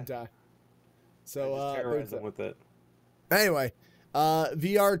 you're gonna die. So terrorize them with it. Anyway,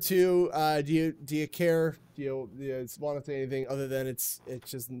 VR 2. Do you care? Do you want to say anything other than it's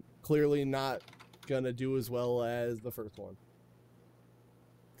just clearly not gonna do as well as the first one?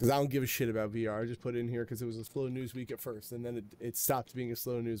 Because I don't give a shit about VR. I just put it in here because it was a slow news week at first, and then it stopped being a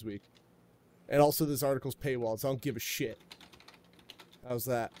slow news week. And also, this article's paywall, so I don't give a shit. How's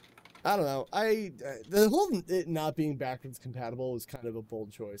that? I don't know. The whole it not being backwards compatible was kind of a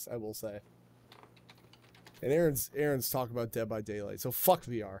bold choice, I will say. And Aaron's talking about Dead by Daylight, so fuck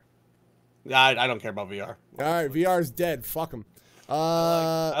VR. I don't care about VR. All right, VR's dead. Fuck him.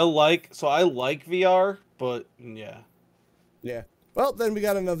 I like VR, but yeah. Yeah. Well, then we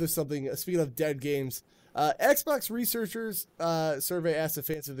got another something. Speaking of dead games, Xbox researchers survey asked the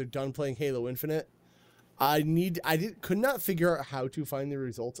fans if they're done playing Halo Infinite. Could not figure out how to find the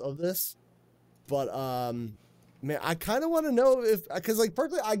results of this, but man, I kind of want to know because like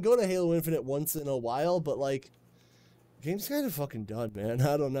personally, I go to Halo Infinite once in a while, but like, game's kind of fucking done, man.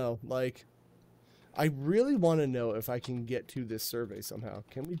 I don't know. Like, I really want to know if I can get to this survey somehow.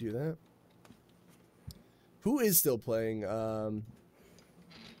 Can we do that? Who is still playing?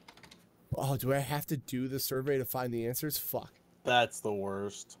 Oh, do I have to do the survey to find the answers? Fuck. That's the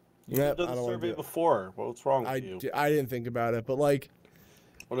worst. You've Yep, done I the don't wanna survey do it. before. What's wrong with you? I didn't think about it, but like,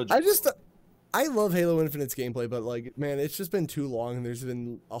 What I love Halo Infinite's gameplay, but like, man, it's just been too long, and there's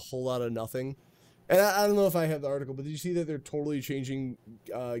been a whole lot of nothing. And I don't know if I have the article, but did you see that they're totally changing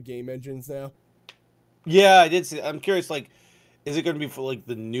game engines now? Yeah, I did see. I'm curious. Like, is it going to be for like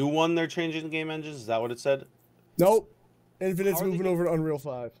the new one? They're changing the game engines. Is that what it said? Nope. Infinite's How are they moving over to Unreal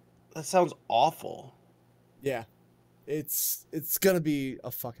 5. That sounds awful. Yeah, it's gonna be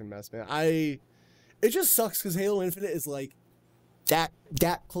a fucking mess, man. It just sucks because Halo Infinite is like that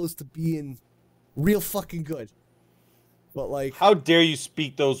close to being real fucking good. But like, how dare you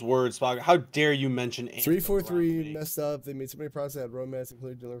speak those words, Spock? How dare you mention Anthem 343 messed up. They made so many products that had romance,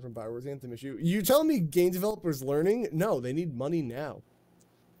 including to learn from Bioware's Anthem issue. You telling me game developers learning? No, they need money now.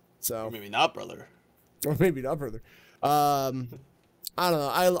 So or maybe not, brother. Or maybe not, brother. I don't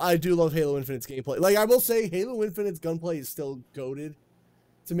know. I do love Halo Infinite's gameplay. Like, I will say, Halo Infinite's gunplay is still goated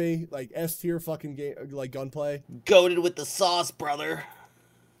to me. Like, S tier fucking game, like gunplay. Goated with the sauce, brother.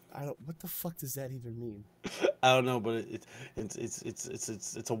 What the fuck does that even mean? I don't know, but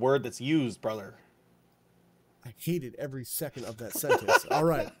it's a word that's used, brother. I hated every second of that sentence. All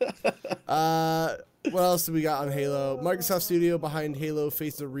right. What else do we got on Halo? Microsoft Studio behind Halo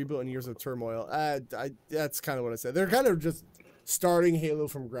faces a reboot and years of turmoil. That's kind of what I said. They're kind of just starting Halo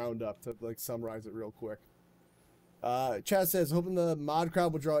from ground up to like summarize it real quick. Chad says, hoping the mod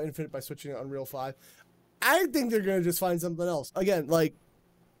crowd will draw Infinite by switching to Unreal 5. I think they're going to just find something else. Again, like,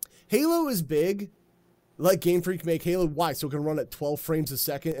 Halo is big. Let Game Freak make Halo. Why? So it can run at 12 frames a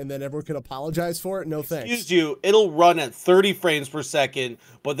second and then everyone can apologize for it? No thanks. Excuse you, it'll run at 30 frames per second,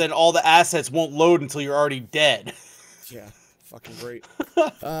 but then all the assets won't load until you're already dead. Yeah, fucking great.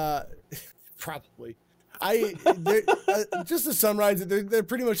 Probably. Just to summarize it, they're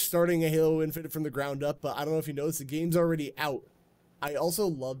pretty much starting a Halo Infinite from the ground up, but I don't know if you noticed, the game's already out. I also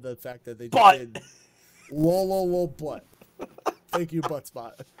love the fact that they just did lol butt. Thank you,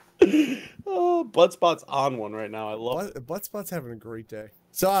 Buttspot. Oh, Buttspot's on one right now. I love it. Buttspot's having a great day.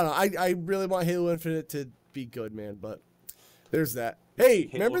 So I don't know. I really want Halo Infinite to be good, man. But there's that. Hey,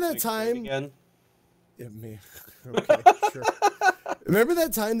 Halo remember that time? Again? Yeah, man. Okay, sure. Remember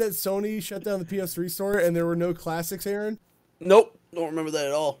that time that Sony shut down the PS3 store and there were no classics, Aaron? Nope, don't remember that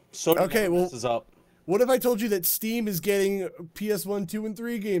at all. So okay, well, this is up. What if I told you that Steam is getting PS1, 2, and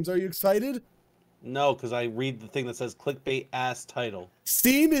 3 games? Are you excited? No, because I read the thing that says clickbait ass title.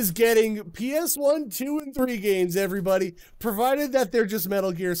 Steam is getting PS1, 2, and 3 games, everybody, provided that they're just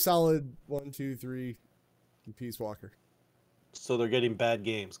Metal Gear Solid 1, 2, 3, and Peace Walker. So they're getting bad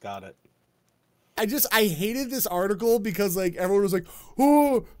games. Got it. I hated this article because like everyone was like,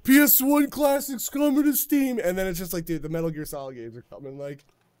 oh, PS1 classics coming to Steam, and then it's just like, dude, the Metal Gear Solid games are coming. Like,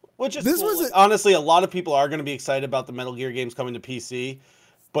 which is cool. Like, honestly, a lot of people are going to be excited about the Metal Gear games coming to PC.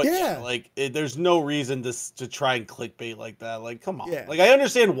 But yeah, like there's no reason to try and clickbait like that. Like, come on. Yeah. Like, I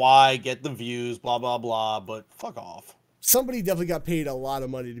understand why, get the views, blah blah blah, but fuck off. Somebody definitely got paid a lot of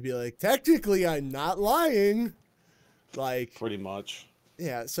money to be like, technically, I'm not lying. Like, pretty much.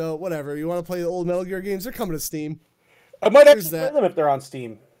 Yeah. So whatever. You want to play the old Metal Gear games? They're coming to Steam. I might actually play them if they're on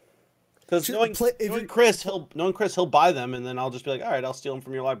Steam. Because knowing Chris, he'll buy them, and then I'll just be like, all right, I'll steal them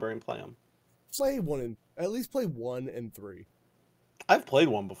from your library and play them. At least play 1 and 3. I've played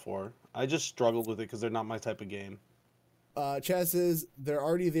 1 before. I just struggled with it because they're not my type of game. Chaz says they're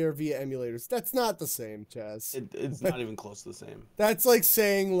already there via emulators. That's not the same, Chaz. It's not even close to the same. That's like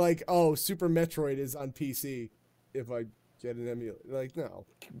saying like, oh, Super Metroid is on PC. If I get an emulator, like no,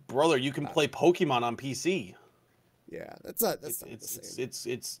 brother, you can play Pokemon on PC. Yeah, that's not the same.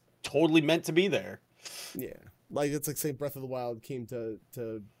 It's totally meant to be there. Yeah, like it's like saying Breath of the Wild came to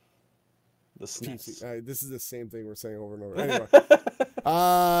the SNES. PC. This is the same thing we're saying over and over. Anyway,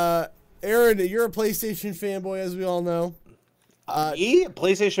 Aaron, you're a PlayStation fanboy, as we all know. Me, a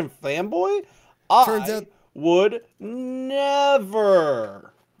PlayStation fanboy? Turns out would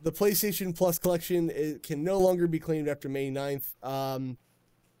never. The PlayStation Plus collection can no longer be claimed after May 9th. I'm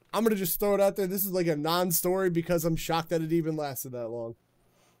going to just throw it out there. This is like a non-story because I'm shocked that it even lasted that long.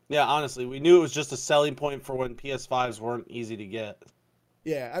 Yeah, honestly, we knew it was just a selling point for when PS5s weren't easy to get.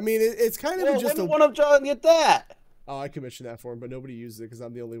 Yeah, I mean, it's kind of just when did One Up John get that? Oh, I commissioned that for him, but nobody used it because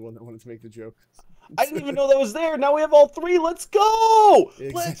I'm the only one that wanted to make the joke. I didn't even know that was there. Now we have all 3. Let's go!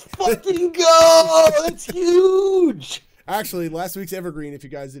 Exactly. Let's fucking go! That's huge! Actually, last week's Evergreen, if you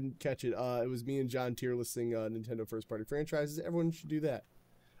guys didn't catch it, it was me and John tier listing Nintendo first-party franchises. Everyone should do that.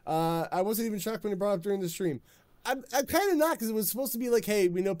 I wasn't even shocked when it brought up during the stream. I'm kind of not, because it was supposed to be like, hey,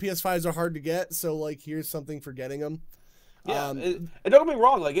 we know PS5s are hard to get, so like here's something for getting them. Yeah, and don't get me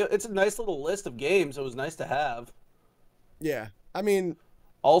wrong, like it's a nice little list of games. It was nice to have. Yeah, I mean,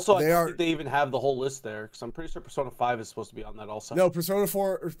 also I think they even have the whole list there because I'm pretty sure Persona 5 is supposed to be on that also. No, Persona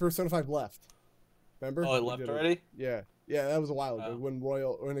 5 left. Remember? Oh, it left already? Yeah, that was a while ago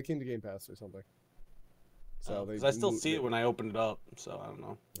when it came to Game Pass or something. So because I still see it when I open it up, so I don't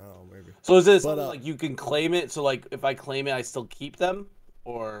know. Oh, maybe. So is this like you can claim it? So like if I claim it, I still keep them,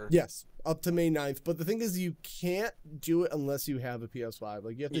 or yes, up to May 9th. But the thing is, you can't do it unless you have a PS5.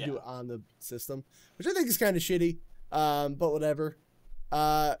 Like you have to do it on the system, which I think is kind of shitty. But whatever.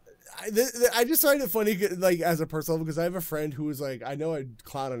 I just find it funny, like, as a personal, because I have a friend who is like, I know I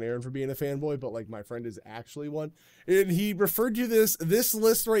clown on Aaron for being a fanboy, but like my friend is actually one, and he referred to this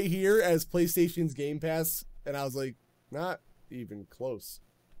list right here as PlayStation's Game Pass, and I was like, not even close.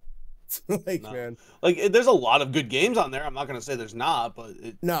 Like, no. Man, like, there's a lot of good games on there. I'm not gonna say there's not, but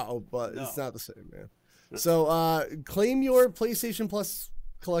it's not the same, man. So, claim your PlayStation Plus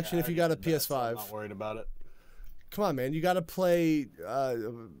collection if you got a PS5. So I'm not worried about it. Come on, man. You got to play...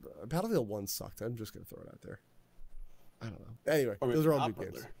 Battlefield 1 sucked. I'm just going to throw it out there. I don't know. Anyway, those are all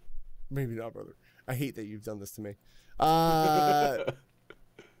good games. Maybe not, brother. I hate that you've done this to me. I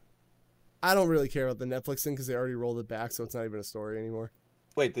don't really care about the Netflix thing because they already rolled it back, so it's not even a story anymore.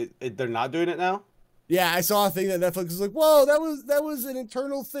 Wait, they're not doing it now? Yeah, I saw a thing that Netflix was like, whoa, that was an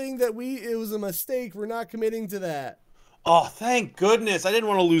internal thing that it was a mistake. We're not committing to that. Oh, thank goodness. I didn't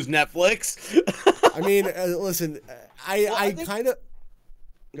want to lose Netflix. I mean, listen, I kind of...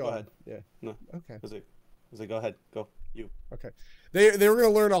 Go ahead. Yeah. No. Okay. I was like, go ahead. Go. You. Okay. They were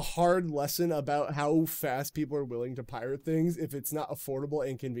going to learn a hard lesson about how fast people are willing to pirate things if it's not affordable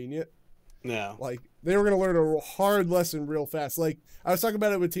and convenient. Yeah. Like, they were going to learn a hard lesson real fast. Like, I was talking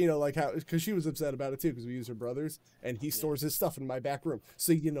about it with Tina, like, how, because she was upset about it too, because we use her brother's, and he stores his stuff in my back room.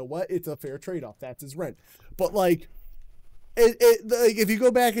 So, you know what? It's a fair trade-off. That's his rent. But, like, like, if you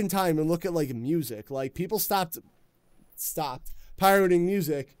go back in time and look at, like, music, like, people stopped pirating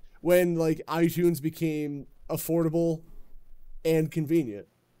music when, like, iTunes became affordable and convenient.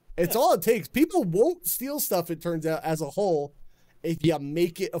 It's all it takes. People won't steal stuff, it turns out, as a whole, if you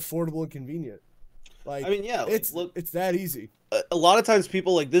make it affordable and convenient. Like, I mean, yeah, like, it's that easy. A lot of times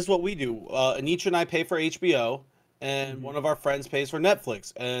people, like, this is what we do. Anitra and I pay for HBO, and one of our friends pays for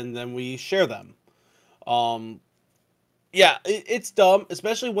Netflix, and then we share them. Yeah, it's dumb,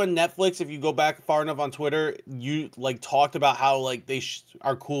 especially when Netflix, if you go back far enough on Twitter, you, like, talked about how, like, they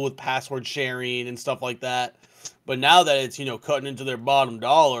are cool with password sharing and stuff like that. But now that it's, cutting into their bottom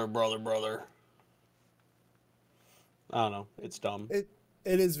dollar, brother. I don't know. It's dumb. It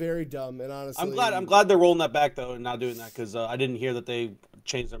is very dumb, and honestly... I'm glad they're rolling that back, though, and not doing that, because I didn't hear that they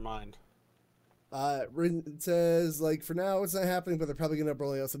changed their mind. It says, like, for now, it's not happening, but they're probably going to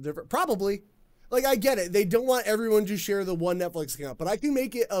roll out some different... Probably. Like, I get it. They don't want everyone to share the one Netflix account, but I can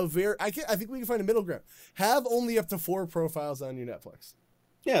make it a I think we can find a middle ground. Have only up to 4 profiles on your Netflix.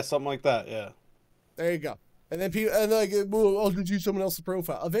 Yeah, something like that, yeah. There you go. And then people, and like, well, I'll just use someone else's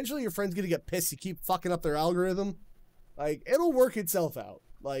profile. Eventually, your friend's going to get pissed. You keep fucking up their algorithm. Like, it'll work itself out.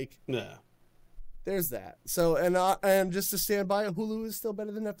 Like, yeah. There's that. So, and just to stand by, Hulu is still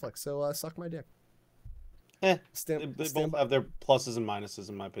better than Netflix. So, suck my dick. They both have their pluses and minuses,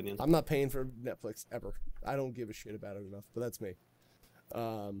 in my opinion. I'm not paying for Netflix ever. I don't give a shit about it enough, but that's me.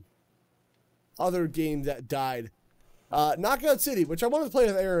 Other game that died, Knockout City, which I wanted to play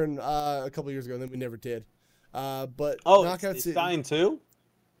with Aaron a couple years ago, and then we never did. But Knockout City, dying too.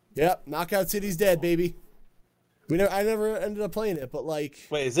 Yep, Knockout City's dead, baby. I never ended up playing it, but like.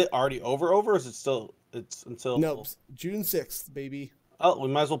 Wait, is it already over, or is it still? It's until. No, June 6th, baby. Oh, we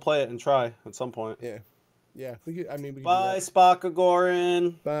might as well play it and try at some point. Yeah. Yeah, we could bye,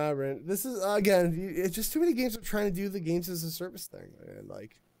 Spakagoran. Byron. This is, again, it's just too many games are trying to do the games as a service thing. And,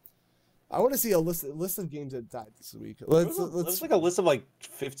 like, I want to see a list of games that died this week. Let's like a list of, like,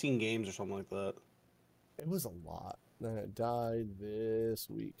 15 games or something like that. It was a lot that died this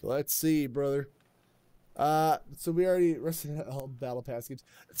week. Let's see, brother. So we already rested all Battle Pass games.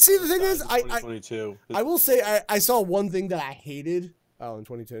 See, the thing is, I will say I saw one thing that I hated. Oh, in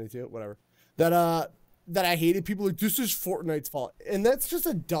 2022, whatever. That I hated. People like, this is Fortnite's fault. And that's just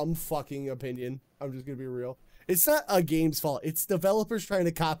a dumb fucking opinion. I'm just going to be real. It's not a game's fault. It's developers trying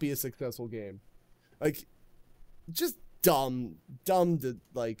to copy a successful game. Like, just dumb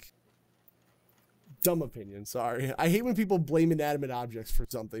opinion. Sorry. I hate when people blame inanimate objects for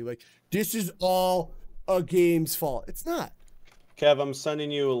something. Like, this is all a game's fault. It's not. Kev, I'm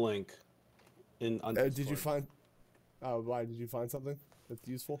sending you a link. Did you find... why? Did you find something that's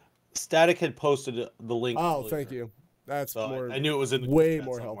useful? Static had posted the link. Oh, earlier. Thank you. That's more. I knew it was in the way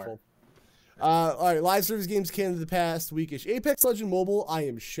more helpful. All right, live service games came to the past weekish. Apex Legends Mobile, I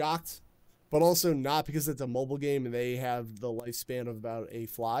am shocked, but also not because it's a mobile game and they have the lifespan of about a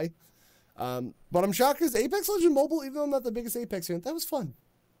fly. But I'm shocked because Apex Legends Mobile, even though I'm not the biggest Apex fan, that was fun.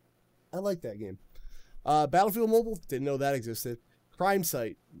 I like that game. Battlefield Mobile, didn't know that existed. Crime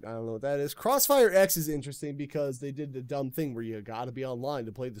Site, I don't know what that is. Crossfire X is interesting because they did the dumb thing where you gotta be online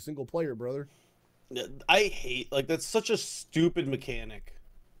to play the single player, brother. I hate, like, that's such a stupid mechanic.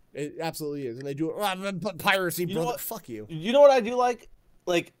 It absolutely is, and they do it. Piracy, brother. Fuck you. You know what I do like?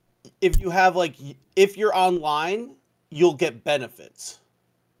 Like, if you have, like, if you're online, you'll get benefits.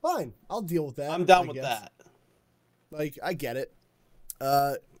 Fine, I'll deal with that. I'm down I with guess. that. Like, I get it.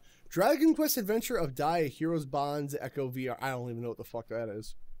 Dragon Quest Adventure of Dai, Heroes Bonds, Echo VR. I don't even know what the fuck that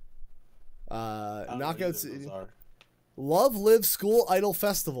is. Knockouts. Love Live School Idol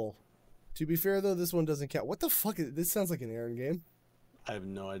Festival. To be fair, though, this one doesn't count. What the fuck is this? Sounds like an Aaron game. I have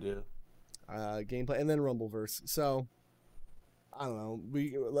no idea. Gameplay, and then Rumbleverse. So, I don't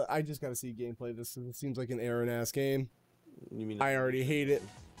know. I just got to see gameplay. This seems like an Aaron-ass game. You mean I already hate it.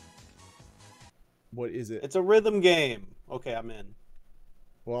 What is it? It's a rhythm game. Okay, I'm in.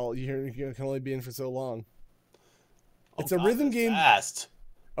 Well, you can only be in for so long. Oh, It's a rhythm game. Fast.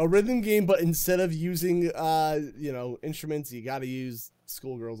 A rhythm game, but instead of using, instruments, you got to use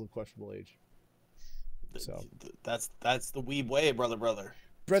schoolgirls of questionable age. So that's the weeb way, brother.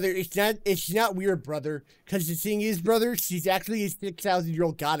 Brother, it's not weird, brother. Because the thing is, brother, she's actually a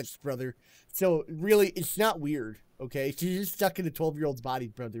 6,000-year-old goddess, brother. So really, it's not weird. Okay, she's just stuck in a 12-year-old's body,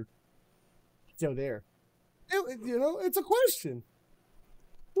 brother. So there. It's a question.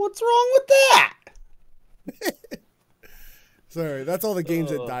 What's wrong with that? Sorry, that's all the games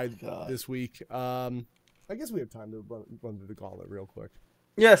that died God. this week. I guess we have time to run through the gauntlet real quick.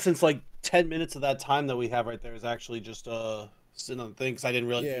 Yeah, since like 10 minutes of that time that we have right there is actually just sitting on the thing because I didn't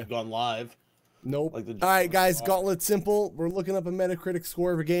realize you'd gone live. Nope. All right, guys, gauntlet simple. We're looking up a Metacritic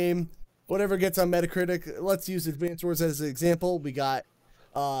score of a game. Whatever gets on Metacritic. Let's use Advance Wars as an example. We got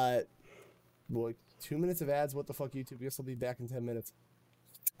 2 minutes of ads. What the fuck, YouTube? I guess I'll be back in 10 minutes.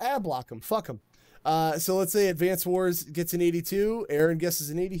 Ad block them. Fuck them. So let's say Advance Wars gets an 82. Aaron guesses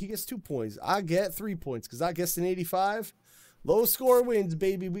an 80. He gets 2 points. I get 3 points because I guessed an 85. Low score wins,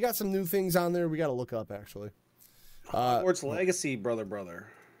 baby. We got some new things on there we got to look up, actually. Hogwarts Legacy, brother.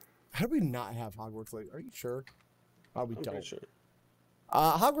 How do we not have Hogwarts Legacy? Are you sure? Oh, we don't. Sure.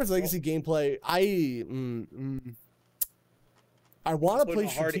 Hogwarts Legacy gameplay. I want to play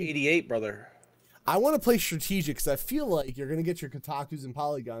hard 88, brother. I want to play strategic because I feel like you're going to get your Kotakus and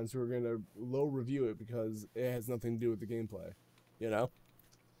Polygons who are going to low review it because it has nothing to do with the gameplay. You know?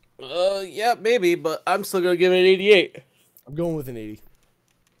 Yeah, maybe, but I'm still going to give it an 88. I'm going with an 80.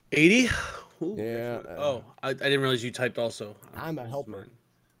 80? Ooh, yeah. I didn't realize you typed also. I'm a helper.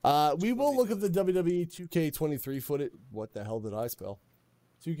 We will look at the WWE 2K23 footage. What the hell did I spell?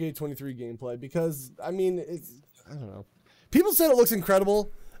 2K23 gameplay because, I mean, I don't know. People said it looks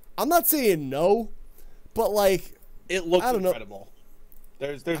incredible. I'm not saying no, but like it looks incredible.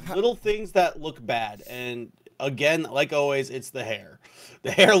 There's little things that look bad, and again, like always, it's the hair.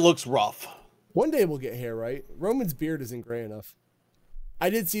 The hair looks rough. One day we'll get hair right. Roman's beard isn't gray enough. I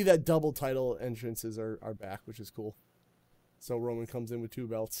did see that double title entrances are back, which is cool. So Roman comes in with 2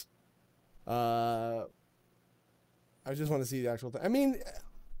 belts. I just want to see the actual thing. I mean,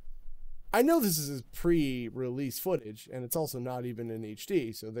 I know this is his pre-release footage, and it's also not even in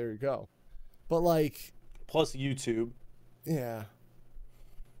HD, so there you go. But, like... Plus YouTube. Yeah.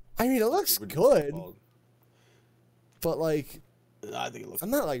 I mean, it looks good. But, like... I think it looks...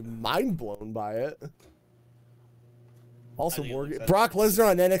 I'm not, like, mind-blown by it. Also, Brock Lesnar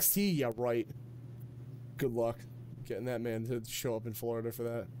on NXT? Yeah, right. Good luck getting that man to show up in Florida for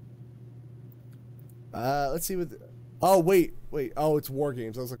that. Let's see what... Oh, wait. Oh, it's War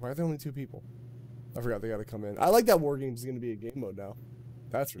Games. I was like, why are there only 2 people? I forgot they got to come in. I like that War Games is going to be a game mode now.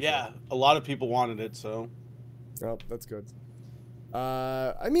 That's for sure. A lot of people wanted it, so. Oh, that's good.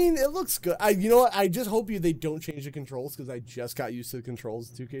 I mean, it looks good. You know what? I just hope they don't change the controls because I just got used to the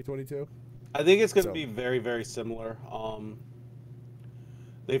controls in 2K22. I think it's going to be very, very similar.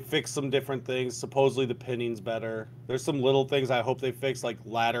 They fixed some different things. Supposedly the pinning's better. There's some little things I hope they fix, like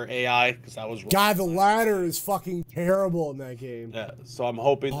ladder AI, because that was... God, the ladder is fucking terrible in that game. Yeah, so I'm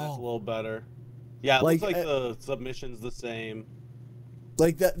hoping that's a little better. Yeah, it looks like the submission's the same.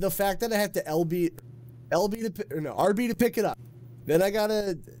 Like the fact that I have to RB to pick it up. Then I got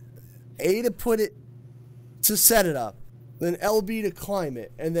A to set it up. Then LB to climb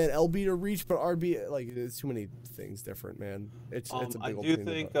it, and then LB to reach, but RB, like, there's too many things different, man. It's a big old I do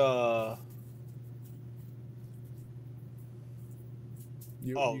think,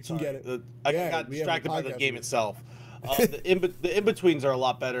 you can get it. I got distracted by the game itself. The in-betweens are a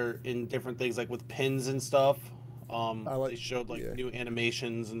lot better in different things, like with pins and stuff. They showed, like, new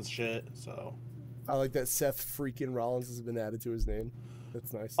animations and shit, so... I like that Seth freaking Rollins has been added to his name.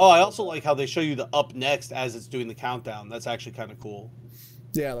 That's nice. Oh, I also like how they show you the up next as it's doing the countdown. That's actually kind of cool.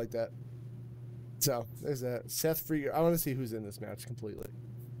 Yeah, I like that. So, there's that. Seth I want to see who's in this match completely.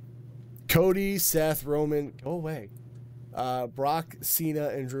 Cody, Seth, Roman. Go away. Brock, Cena,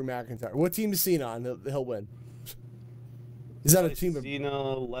 and Drew McIntyre. What team is Cena on? He'll win. Is that a team of... Cena,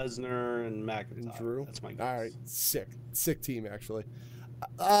 Lesnar, and McIntyre. And Drew? That's my guess. All right. Sick. Sick team, actually.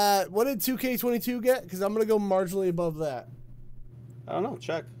 What did 2K22 get? Because I'm gonna go marginally above that. I don't know.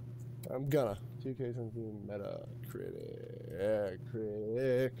 Check. I'm gonna 2K22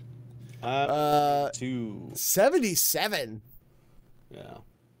 Metacritic. 77. Yeah.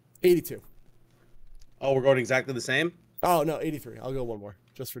 82. Oh, we're going exactly the same? Oh no, 83. I'll go one more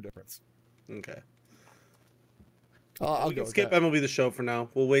just for difference. Okay. I'll we go can skip that. MLB The Show for now.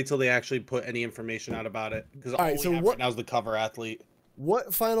 We'll wait till they actually put any information out about it. Because all right, we so have what- right now is the cover athlete.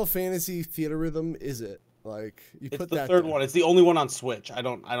 What Final Fantasy Theater Rhythm is it? Like you It's put the that third there. one. It's the only one on Switch. I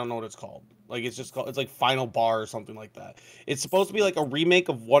don't know what it's called. Like it's just called. It's like Final Bar or something like that. It's supposed to be like a remake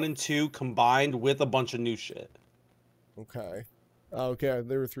of 1 and 2 combined with a bunch of new shit. Okay. Okay,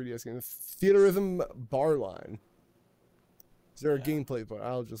 there were 3DS games. Theater Rhythm Bar Line. Is there a gameplay? But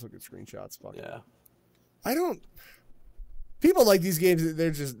I'll just look at screenshots. Fuck it. Yeah. I don't. People like these games.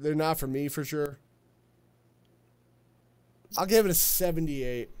 They're not for me for sure. I'll give it a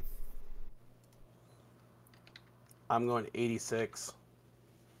 78. I'm going 86.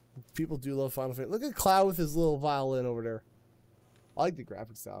 People do love Final Fantasy. Look at Cloud with his little violin over there. I like the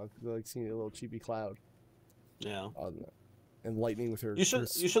graphic style. I like seeing a little chibi Cloud. Yeah. And Lightning with her. You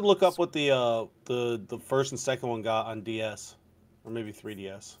should look up what the first and second one got on DS, or maybe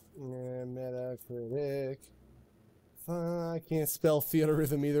 3DS. Yeah, Metacritic. I can't spell Theater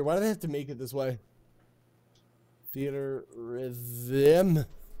Rhythm either. Why do they have to make it this way? Theater Rhythm.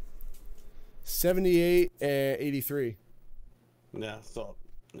 78 and 83. Yeah. So.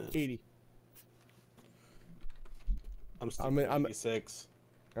 Yeah. 80. I'm still I'm 86.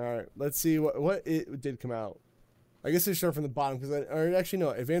 All right. Let's see what it did come out. I guess they start from the bottom because or actually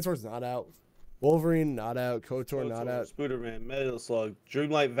no, Advance War's not out. Wolverine not out. KOTOR not out. Spooderman, Metal Slug,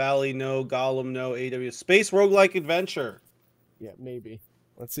 Dreamlight Valley, no. Golem, no. AW Space Roguelike Adventure. Yeah, maybe.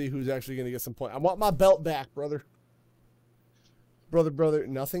 Let's see who's actually gonna get some point. I want my belt back, brother. Brother.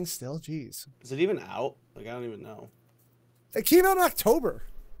 Nothing still. Jeez. Is it even out? Like I don't even know. It came out in October.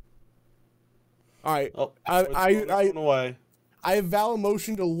 All right. Oh, I have vow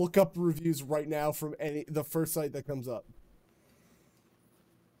motion to look up reviews right now from the first site that comes up.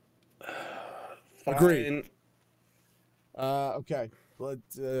 Agreed. Okay.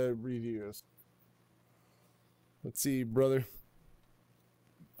 Let's reviews. Let's see, brother.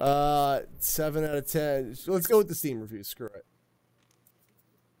 7 out of 10. Let's go with the Steam reviews. Screw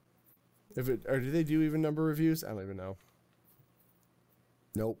it. Or do they do even number reviews? I don't even know.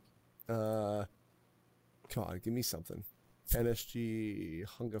 Nope. Come on, give me something. NSG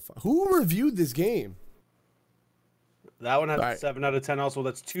Hunger. Who reviewed this game? That one had All right. 7 out of 10 also.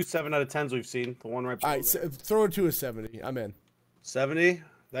 That's 2 7 out of 10s we've seen. The one right below All right, there. throw it to a 70. I'm in. 70?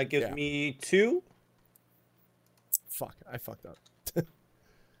 That gives me 2. Fuck, I fucked up.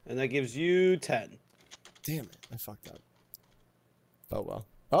 And that gives you 10. Damn it, I fucked up. Oh, well.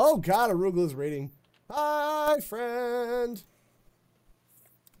 Oh, God, Arugula's rating. Hi, friend.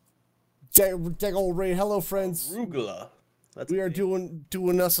 Dag old Ray. Hello, friends. Arugula. We are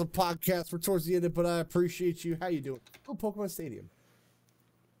doing us a podcast. We're towards the end, but I appreciate you. How you doing? Oh, Pokemon Stadium.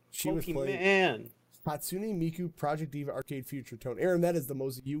 She was playing Hatsune Miku Project Diva Arcade Future Tone. Aaron, that is the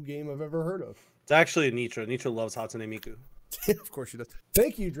most you game I've ever heard of. It's actually a Nitra. Nitra loves Hatsune Miku. Of course she does.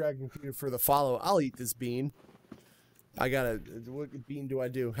 Thank you, Dragon Computer, for the follow. I'll eat this bean. I gotta. What bean do I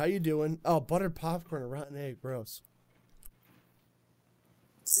do? How you doing? Oh, buttered popcorn, a rotten egg. Gross.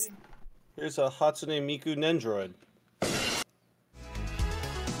 Here's a Hatsune Miku Nendroid.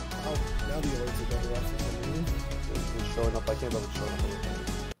 Oh, now the alerts are going off. It's showing up. I can't remember showing up.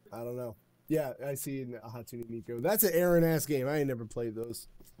 I don't know. Yeah, I see in Hatsune Miku. That's an Aaron ass game. I ain't never played those.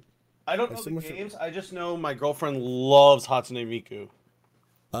 I don't know the games. I just know my girlfriend loves Hatsune Miku.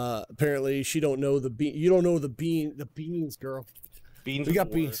 Apparently she don't know the bean. You don't know the beans, girl. Beans. We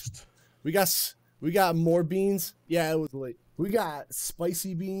got beans. We got more beans. Yeah, it was late. We got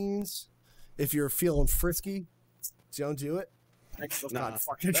spicy beans. If you're feeling frisky, don't do it. Nah,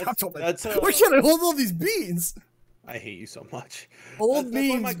 we can't that's hold all these beans. I hate you so much. Old That's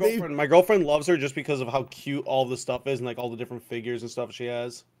why beans. my girlfriend loves her just because of how cute all the stuff is and like all the different figures and stuff she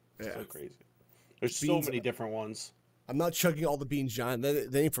has. Yeah. So crazy. There's Beans so many different ones. I'm not chugging all the beans, John. They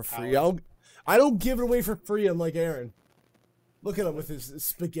ain't for free. I don't give it away for free. I'm like Aaron. Look at him with his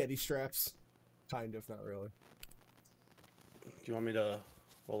spaghetti straps. Kind of, not really. Do you want me to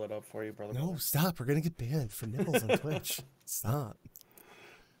roll it up for you, brother? No, stop. We're gonna get banned for nipples on Twitch. Stop.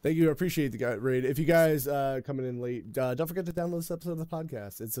 Thank you. I appreciate the guy raid. If you guys coming in late, don't forget to download this episode of the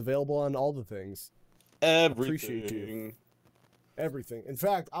podcast. It's available on all the things. Everything. Appreciate you. Everything. In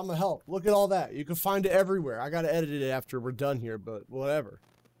fact, I'm gonna help. Look at all that. You can find it everywhere. I gotta edit it after we're done here, but whatever.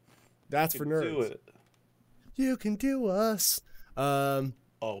 That's for nerds. Do it. You can do us. Oh,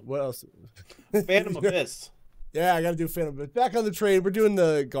 What else? Phantom Abyss. Yeah, I gotta do Phantom Abyss. Back on the train. We're doing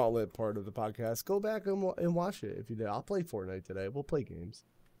the gauntlet part of the podcast. Go back and watch it if you did. I'll play Fortnite today. We'll play games.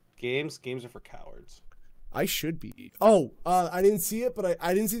 Games are for cowards. I should be. Oh, I didn't see it, but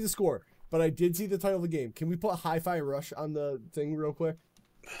I didn't see the score. But I did see the title of the game. Can we put Hi-Fi Rush on the thing real quick?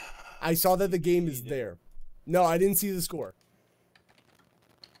 I saw that the game is there. No, I didn't see the score.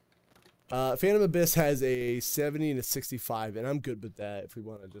 Phantom Abyss has a 70 and a 65, and I'm good with that if we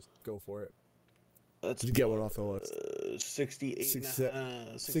want to just go for it. Let's get one off the list. 68 67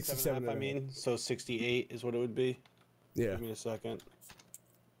 and a half, I mean. So 68 is what it would be. Yeah. Give me a second.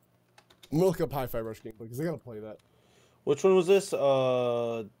 I'm gonna look up Hi-Fi Rush gameplay because I gotta play that. Which one was this?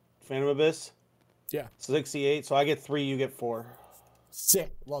 Phantom Abyss? Yeah. 68. So I get 3, you get 4.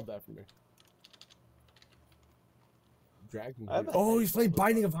 Sick. Love that for me. Dragon. I have a Oh, he's head playing full of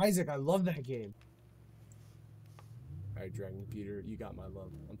Binding of Isaac. I love that game. All right, Dragon Peter, you got my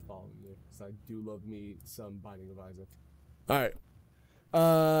love. I'm following you because I do love me some Binding of Isaac. All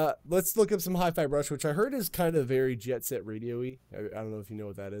right. Let's look up some Hi-Fi Rush, which I heard is kind of very Jet Set Radio-y. I don't know if you know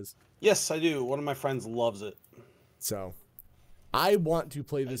what that is. Yes, I do. One of my friends loves it. So, I want to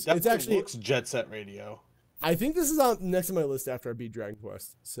play this. It It's actually looks Jet Set Radio. I think this is on next on my list after I beat Dragon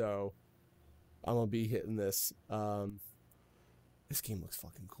Quest. So, I'm gonna be hitting this. This game looks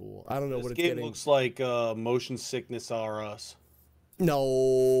fucking cool. I don't know what it's getting. This game looks like Motion Sickness R Us.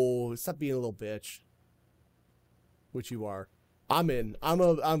 No, stop being a little bitch. Which you are. I'm in. I'm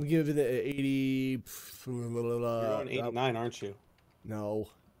giving it an 80. You're on 89, aren't you? No.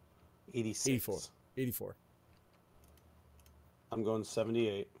 86. 84. I'm going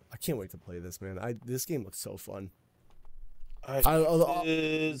 78. I can't wait to play this, man. This game looks so fun.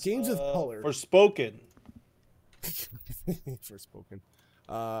 Games with color. Forspoken. Forspoken.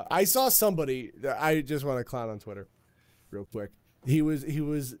 I saw somebody. I just want to clown on Twitter, real quick. He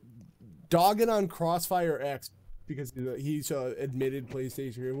was dogging on Crossfire X because he's admitted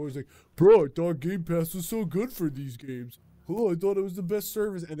PlayStation. Everyone was like, "Bro, I thought Game Pass was so good for these games. Oh, I thought it was the best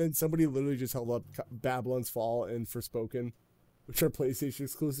service." And then somebody literally just held up Babylon's Fall and Forspoken, which are PlayStation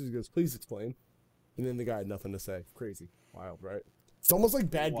exclusives. He goes, "Please explain." And then the guy had nothing to say. Crazy, wild, right? It's almost like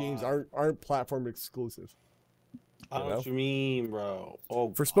bad games aren't platform exclusive. I don't know what you mean, bro. Oh,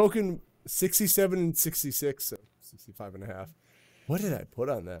 Forspoken 67 and 66, so 65 and a half. What did I put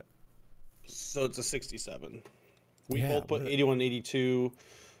on that? So it's a 67. We Yeah, both put 81, 82.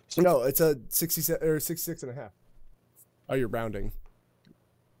 So No, it's a 67 or 66 and a half. Oh, you're rounding.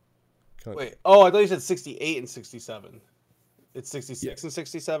 wait. Oh, I thought you said 68 and 67. It's 66 Yeah. and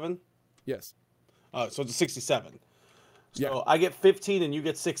 67? Yes. Oh, so it's a 67. So Yeah. I get 15 and you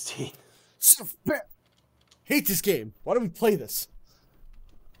get 16. Hate this game. Why don't we play this?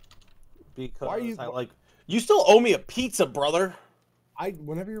 Because Why are you- I like... You still owe me a pizza, brother.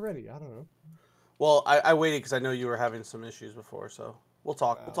 Whenever you're ready. I don't know. Well, I waited because I know you were having some issues before, so we'll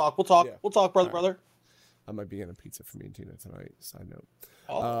talk. Yeah. We'll talk, brother, All right. brother. I might be getting a pizza for me and Tina tonight. Side note.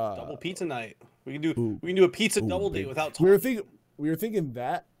 Oh, double pizza night. We can do ooh, a pizza double date baby. without We talking. were thinking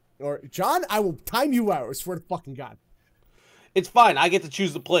that, or John, I will time you out. I swear to fucking God. It's fine. I get to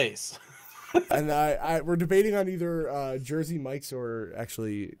choose the place. And we're debating on either Jersey Mike's or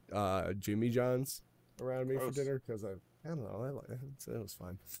actually Jimmy John's around me for Gross. dinner because I don't know. It was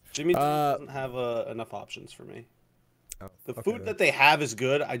fine. Jimmy doesn't have enough options for me. Oh, The okay, food then. that they have is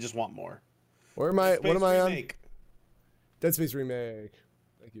good. I just want more. Where am I? What am I on? Remake. Dead Space remake.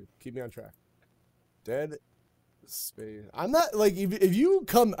 Thank you. Keep me on track. Dead Space. I'm not like if you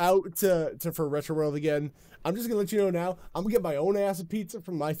come out to for Retro World again, I'm just gonna let you know now. I'm gonna get my own ass a pizza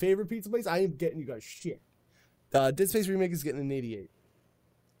from my favorite pizza place. I ain't getting you guys shit. Dead Space remake is getting an 88.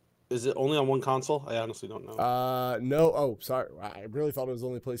 Is it only on one console? I honestly don't know. No. Oh, sorry. I really thought it was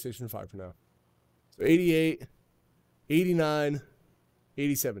only PlayStation 5 for now. So 88, 89,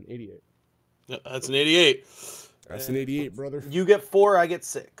 87, 88. Yeah, that's an 88. That's an 88, brother. You get 4, I get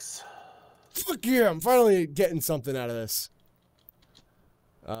 6. Fuck yeah, I'm finally getting something out of this.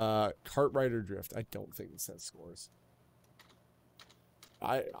 Kart Rider Drift. I don't think this has scores.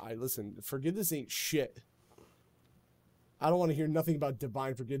 I listen, forgiveness ain't shit. I don't want to hear nothing about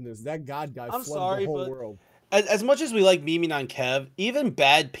divine forgiveness. That God guy I'm flooded sorry, the whole but world. As much as we like memeing on Kev, even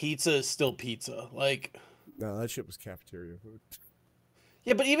bad pizza is still pizza. Like, No, that shit was cafeteria food.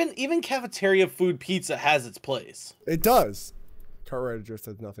 yeah, but even cafeteria food pizza has its place. It does. Kart Rider Drift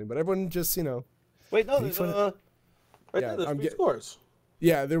has nothing, but everyone just, Wait, no, Make there's fun of- right Yeah, there, there's I'm 3 get- scores.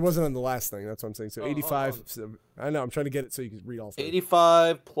 Yeah, there wasn't on the last thing. That's what I'm saying. So Oh, 85. So, I know. I'm trying to get it so you can read all three.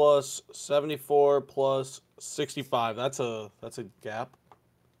 85 plus 74 plus 65. That's a gap.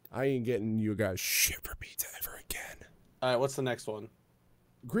 I ain't getting you guys shit for pizza ever again. All right, what's the next one?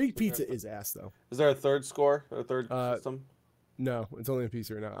 Greek pizza is ass though. Is there a third score? A third system? No, it's only a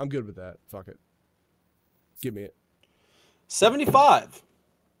pizza right now. I'm good with that. Fuck it. Give me it. 75.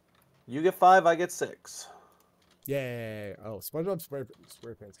 You get 5, I get 6. Yay! Oh, SpongeBob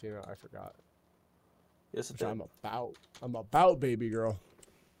SquarePants came out. I forgot. Yes, it Which did. I'm about, baby girl.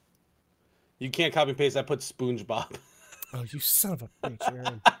 You can't copy and paste. I put SpongeBob. Oh, you son of a bitch,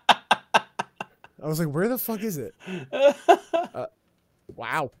 Aaron. I was like, where the fuck is it?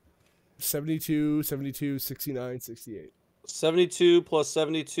 Wow. 72, 69, 68. 72 plus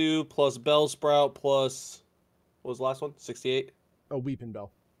 72 plus Bellsprout plus, what was the last one? 68? Oh, Weeping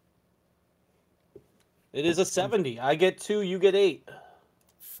Bell. It is a 70. I get 2, you get 8.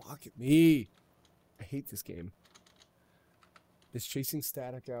 Fuck me. I hate this game. Is Chasing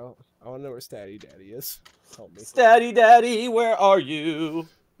Static out? I want to know where Statty Daddy is. Help me. Statty Daddy, where are you?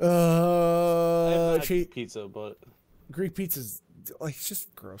 I have pizza, but Greek pizza's like it's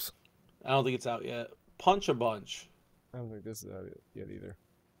just gross. I don't think it's out yet. Punch a Bunch. I don't think this is out yet either.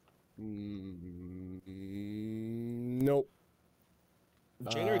 Nope.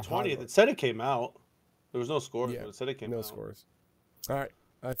 January 20th. It said it came out. There was no scores, Yeah, but it said it came out. no scores. All right.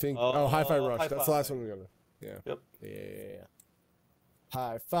 I think. Oh, Hi-Fi Rush. That's Hi-Fi. the last one we're gonna. Yeah. Yep. Yeah.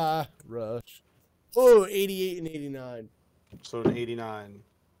 Hi-Fi Rush. Oh, 88 and 89. So an 89.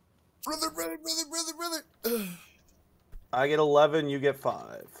 Brother. I get 11, you get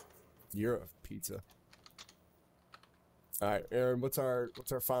 5. You're a pizza. All right, Aaron. What's our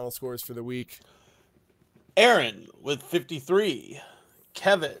final scores for the week? Aaron with 53.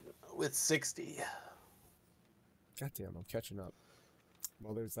 Kevin with 60. Goddamn, I'm catching up.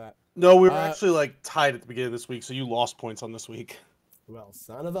 Well, there's that. No, we were actually like tied at the beginning of this week, so you lost points on this week. Well,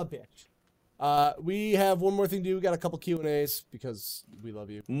 son of a bitch. We have one more thing to do. We got a couple Q&As because we love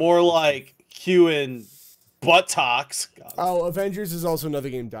you. More like Q and butt talks. God. Oh, Avengers is also another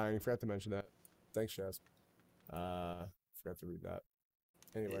game dying. Forgot to mention that. Thanks, Chaz. Forgot to read that.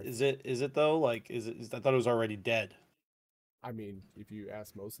 Anyway. Is it though? Like, I thought it was already dead. I mean, if you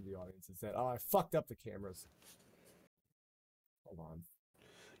ask most of the audience, it's that, oh, I fucked up the cameras. Hold on.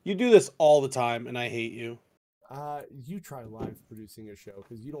 You do this all the time, and I hate you. You try live producing a show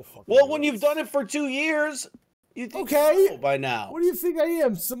because you don't fucking. Well, when you've done it for 2 years, you think okay you know by now. What do you think I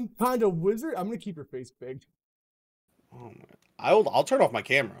am? Some kind of wizard? I'm gonna keep your face big. Oh my! I'll turn off my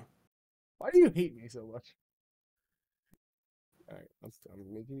camera. Why do you hate me so much? All right,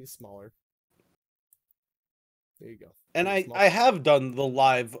 I'm making you smaller. There you go. And I have done the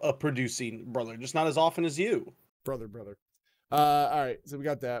live producing, brother, just not as often as you. Brother. All right, so we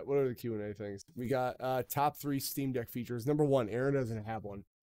got that. What are the Q&A things? We got top 3 Steam Deck features. Number 1, Aaron doesn't have one.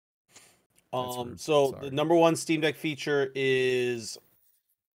 So the number 1 Steam Deck feature is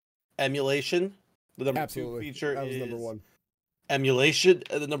emulation. The number 2 feature is number 1. Emulation,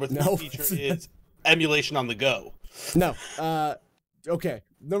 and the number 3 feature is emulation on the go. No. Okay.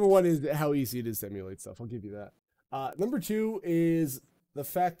 Number 1 is how easy it is to emulate stuff. I'll give you that. Number 2 is the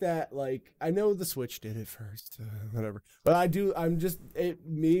fact that, like, I know the Switch did it first, whatever. But it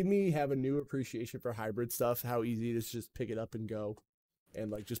made me have a new appreciation for hybrid stuff, how easy it is to just pick it up and go. And,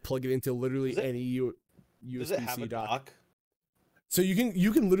 like, just plug it into literally any USB-C dock. So you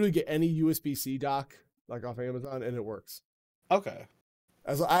can literally get any USB-C dock, like, off Amazon, and it works. Okay.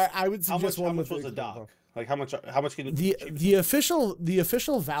 As I would suggest how much was a dock? Like, how much can it the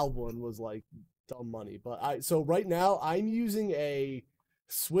official Valve one was, like, dumb money. But so right now, I'm using a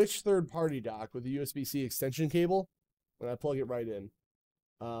Switch third-party dock with a USB-C extension cable, and I plug it right in.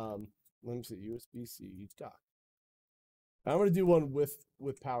 Let me see, USB-C dock. I'm gonna do one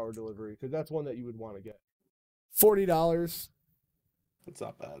with power delivery because that's one that you would want to get. $40. It's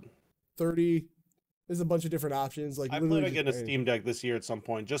not bad. $30. There's a bunch of different options. Like, I plan on getting a Steam Deck this year at some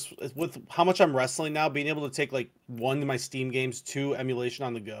point. Just with how much I'm wrestling now, being able to take like one of my Steam games to emulation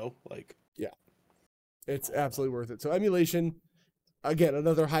on the go, like it's absolutely worth it. So emulation. Again,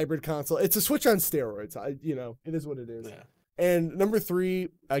 another hybrid console. It's a Switch on steroids. It is what it is. Yeah. And number 3,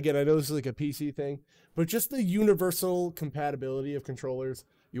 again, I know this is like a PC thing, but just the universal compatibility of controllers.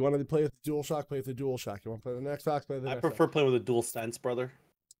 You want to play with the DualShock, play with the DualShock. You want to play with the Xbox, play with the Xbox. I prefer playing with a DualSense, brother.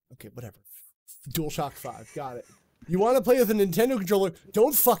 Okay, whatever. DualShock 5, got it. You want to play with a Nintendo controller?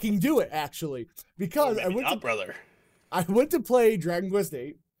 Don't fucking do it, actually, because I went to play Dragon Quest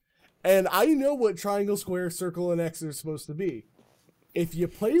VIII, and I know what triangle, square, circle, and X are supposed to be. If you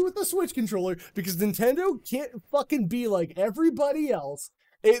play with the Switch controller, because Nintendo can't fucking be like everybody else,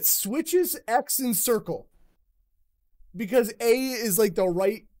 it switches X and circle. Because A is like the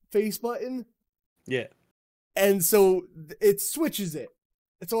right face button. Yeah. And so it switches it.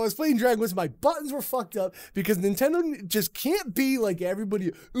 And so I was playing Dragon Quest, my buttons were fucked up because Nintendo just can't be like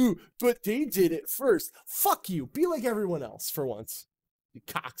everybody. Ooh, but they did it first. Fuck you. Be like everyone else for once. You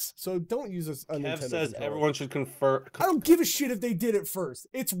cocks. So don't use a Nintendo says controller. everyone should confer. I don't give a shit if they did it first.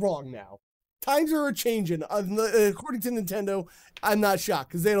 It's wrong now. Times are changing. According to Nintendo, I'm not shocked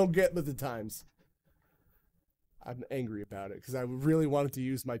because they don't get with the times. I'm angry about it because I really wanted to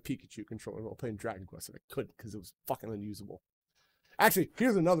use my Pikachu controller while playing Dragon Quest, and I couldn't because it was fucking unusable. Actually,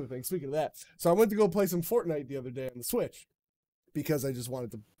 here's another thing. Speaking of that, so I went to go play some Fortnite the other day on the Switch because I just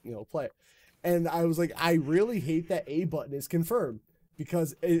wanted to, play it. And I was like, I really hate that A button is confirmed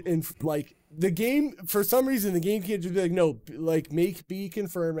because in like the game, for some reason, the game can't just be like, no, like make B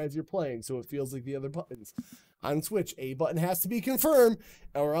confirmed as you're playing, so it feels like the other buttons. On Switch, A button has to be confirmed,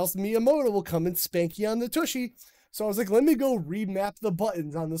 or else Miyamoto will come and spank you on the tushy. So I was like, let me go remap the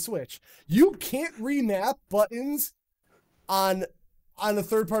buttons on the Switch. You can't remap buttons on a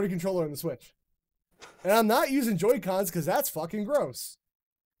third-party controller on the Switch. And I'm not using Joy-Cons because that's fucking gross.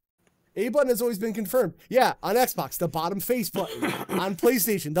 A button has always been confirmed. Yeah, on Xbox, the bottom face button. On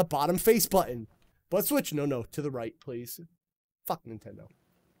PlayStation, the bottom face button. But Switch, no, to the right, please. Fuck Nintendo.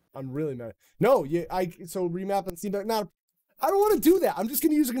 I'm really mad. No, so remap and Steam Deck. I don't want to do that. I'm just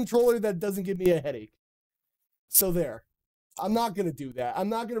going to use a controller that doesn't give me a headache. So there. I'm not going to do that. I'm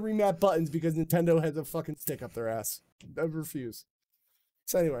not going to remap buttons because Nintendo has a fucking stick up their ass. I refuse.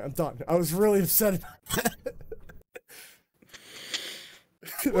 So anyway, I'm done. I was really upset about that.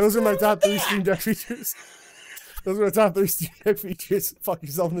 Those are my top 3 Steam Deck features. Those are my top 3 Steam Deck features. Fuck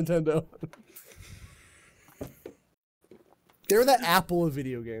yourself, Nintendo. They're the Apple of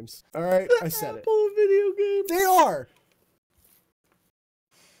video games. All right, I said it. Apple of video games. They are.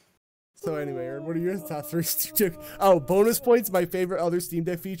 So anyway, Aaron, what are your top 3 Steam Deck? Oh, bonus points. My favorite other Steam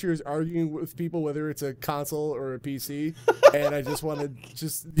Deck feature is arguing with people whether it's a console or a PC. And I just want to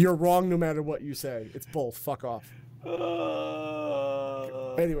you're wrong no matter what you say. It's both. Fuck off.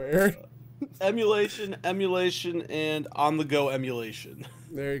 Anyway, Aaron. Emulation, and on-the-go emulation.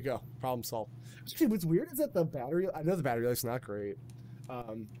 There you go. Problem solved. Actually, what's weird is that I know the battery life's not great.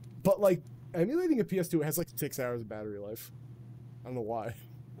 But like emulating a PS2, it has like 6 hours of battery life. I don't know why.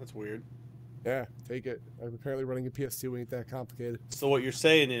 That's weird. Yeah, take it. I'm apparently running a PS2 ain't that complicated. So what you're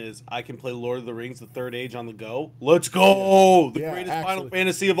saying is I can play Lord of the Rings: The Third Age on the go? Let's go! The greatest Final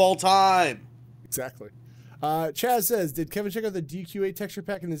Fantasy of all time! Exactly. Chaz says, did Kevin check out the DQ8 texture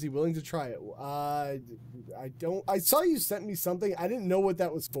pack and is he willing to try it? I saw you sent me something. I didn't know what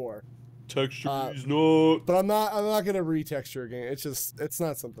that was for. Texture is not. But I'm not gonna retexture a game. It's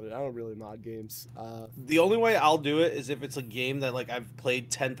not something. I don't really mod games. The only way I'll do it is if it's a game that like I've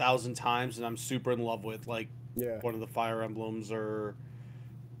played 10,000 times and I'm super in love with, like one of the Fire Emblems or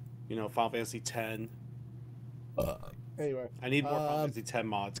Final Fantasy X. Anyway, I need more Final Fantasy X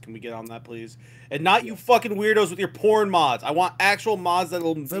mods. Can we get on that, please? And not you fucking weirdos with your porn mods. I want actual mods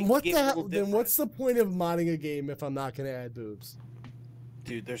that'll. Then what the hell? Then what's the point of modding a game if I'm not gonna add boobs?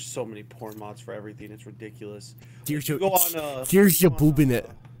 Dude, there's so many porn mods for everything. It's ridiculous. Here's your boob in it.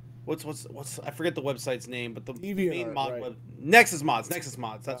 What's I forget the website's name, but the main mod right. Nexus Mods.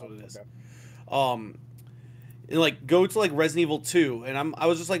 That's what it is. Okay. And like go to like Resident Evil 2, and I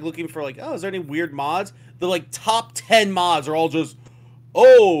was just like looking for like, oh, is there any weird mods? The like top 10 mods are all just,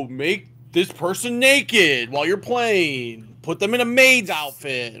 make this person naked while you're playing. Put them in a maid's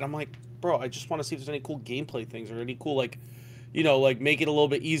outfit. And I'm like, bro, I just want to see if there's any cool gameplay things or any cool like make it a little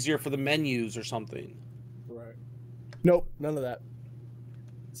bit easier for the menus or something. Right. Nope, none of that.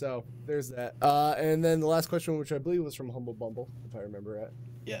 So there's that. And then the last question, which I believe was from Humble Bumble, if I remember it.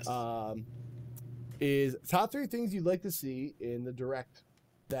 Yes. Is top 3 things you'd like to see in the Direct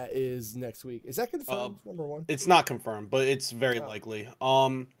that is next week? Is that confirmed? Number 1. It's not confirmed, but it's very likely.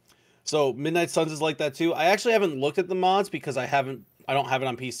 So Midnight Suns is like that too. I actually haven't looked at the mods because I don't have it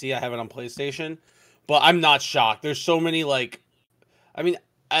on PC. I have it on PlayStation. But I'm not shocked. There's so many,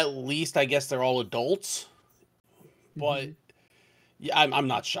 at least I guess they're all adults. But yeah, I'm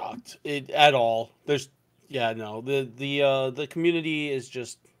not shocked at all. The community is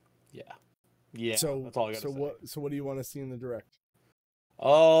just So that's all I gotta say. So what do you want to see in the Direct?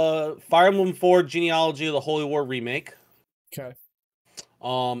 Fire Emblem 4 Genealogy of the Holy War remake. Okay.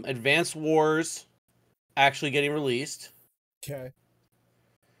 Advanced Wars actually getting released. Okay.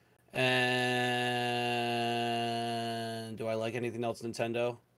 And do I like anything else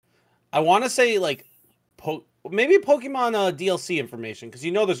Nintendo? I want to say like maybe Pokemon DLC information because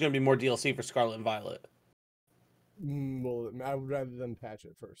there's going to be more DLC for Scarlet and Violet. Well, I would rather them patch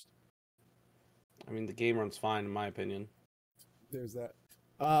it first. I mean, the game runs fine in my opinion. There's that.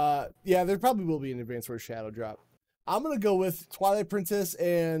 Yeah, there probably will be an Advanced Wars Shadow drop. I'm gonna go with Twilight Princess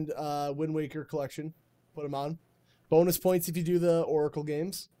and Wind Waker collection. Put them on. Bonus points if you do the Oracle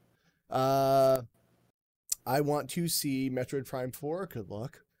games. I want to see Metroid Prime 4. Good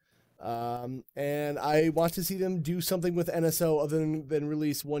luck. And I want to see them do something with NSO other than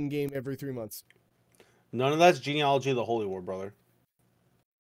release one game every 3 months. None of that's Genealogy of the Holy War, brother.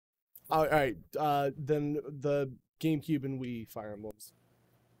 All right. Then the GameCube and Wii Fire Emblems.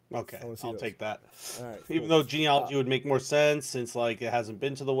 Okay, I'll take that. All right, Even though Genealogy would make more sense since like it hasn't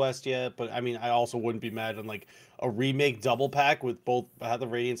been to the West yet, but I mean, I also wouldn't be mad on like a remake double pack with both Path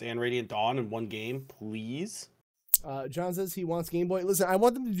of Radiance and Radiant Dawn in one game, please. John says he wants Game Boy. Listen, I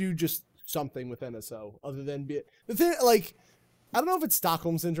want them to do just something with NSO other than be the thing. Like, I don't know if it's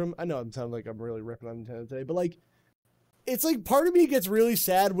Stockholm syndrome. I know I'm sounding like I'm really ripping on Nintendo today, but like, it's like part of me gets really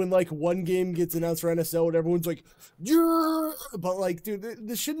sad when like one game gets announced for NSO and everyone's like, yeah, but like, dude,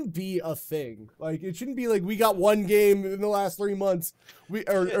 this shouldn't be a thing. Like, it shouldn't be like we got one game in the last 3 months.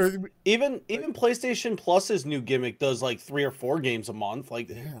 Even PlayStation Plus's new gimmick does like 3 or 4 games a month. Like,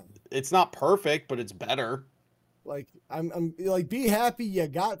 it's not perfect, but it's better. Like, I'm like, be happy you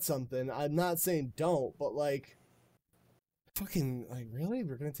got something. I'm not saying don't, but like, fucking, like, really?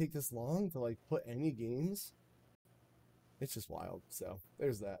 We're gonna take this long to like put any games? It's just wild. So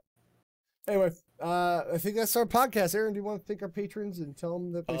there's that. Anyway, I think that's our podcast. Aaron, do you want to thank our patrons and tell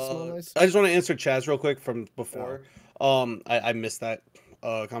them that they smell nice? I just want to answer Chaz real quick from before. I missed that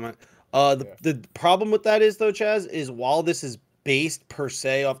comment. The problem with that is though, Chaz, is while this is based per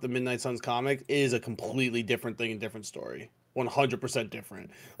se off the Midnight Suns comic, it is a completely different thing and different story. 100% different.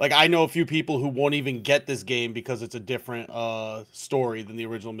 Like, I know a few people who won't even get this game because it's a different story than the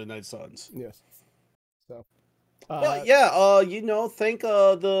original Midnight Suns. Yes. So. But yeah, you know, thank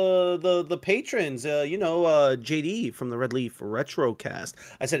the patrons. You know, JD from the Red Leaf Retrocast.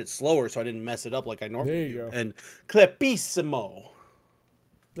 I said it slower so I didn't mess it up like I normally do. And Clepissimo.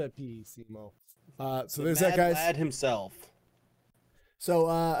 So there's that, guys. Lad himself. So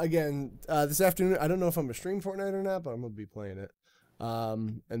again, this afternoon, I don't know if I'm gonna stream Fortnite or not, but I'm gonna be playing it.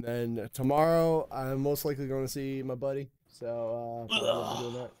 And then tomorrow, I'm most likely going to see my buddy. So I'll be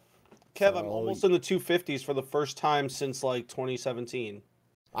doing that. Kev, I'm almost in the 250s for the first time since like 2017.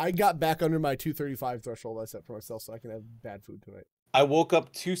 I got back under my 235 threshold I set for myself so I can have bad food tonight. I woke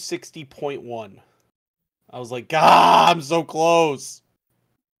up 260.1. I was like, God, I'm so close.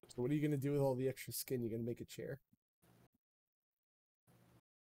 So what are you going to do with all the extra skin? You going to make a chair?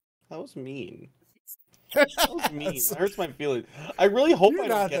 That was mean. That was mean. It hurts my feelings. I really hope I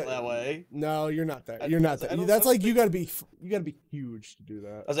don't get that way. No, you're not that. You're not that. That's like you gotta be huge to do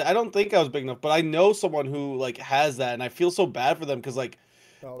that. I was like, I don't think I was big enough, but I know someone who like has that, and I feel so bad for them because like,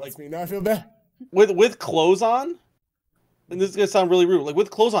 that's me. Now I feel bad. With clothes on, and this is gonna sound really rude. Like with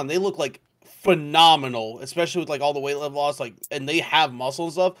clothes on, they look like phenomenal, especially with like all the weight loss, like, and they have muscle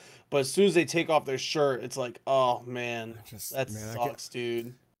and stuff. But as soon as they take off their shirt, it's like, oh man, that sucks,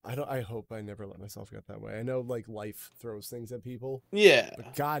 dude. I hope I never let myself get that way. I know like life throws things at people. Yeah.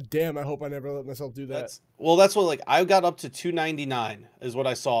 But god damn, I hope I never let myself do that. That's what like I got up to 299 is what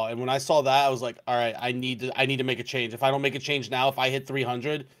I saw. And when I saw that, I was like, all right, I need to make a change. If I don't make a change now, if I hit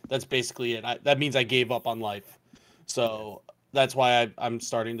 300, that's basically it. That means I gave up on life. So that's why I'm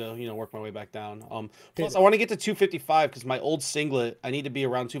starting to, you know, work my way back down. Plus I want to get to 255 because my old singlet, I need to be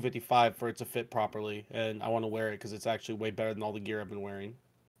around 255 for it to fit properly. And I want to wear it because it's actually way better than all the gear I've been wearing.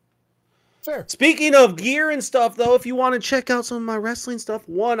 Fair. Speaking of gear and stuff, though, if you want to check out some of my wrestling stuff,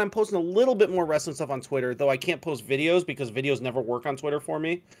 I'm posting a little bit more wrestling stuff on Twitter, though I can't post videos because videos never work on Twitter for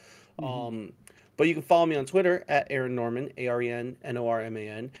me. But you can follow me on Twitter at Aaron Norman,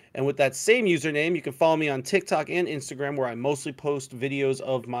 ArenNorman. And with that same username, you can follow me on TikTok and Instagram, where I mostly post videos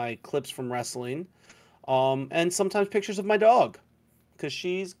of my clips from wrestling, and sometimes pictures of my dog, because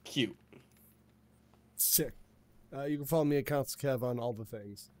she's cute. Sick. You can follow me at Council Kev on all the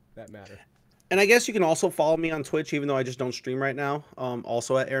things that matter. And I guess you can also follow me on Twitch, even though I just don't stream right now.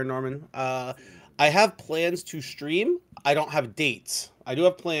 Also at Aaron Norman. I have plans to stream. I don't have dates. I do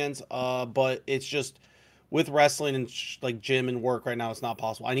have plans, but it's just with wrestling and like gym and work right now, it's not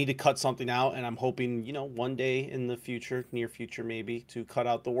possible. I need to cut something out, and I'm hoping, you know, one day in the future, near future maybe, to cut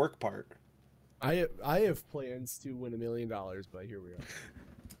out the work part. I have plans to win $1 million, but here we are.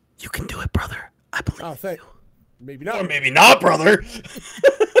 You can do it, brother. I believe you. Maybe not. Or maybe not, brother.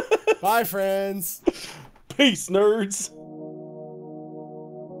 Bye, friends. Peace, nerds.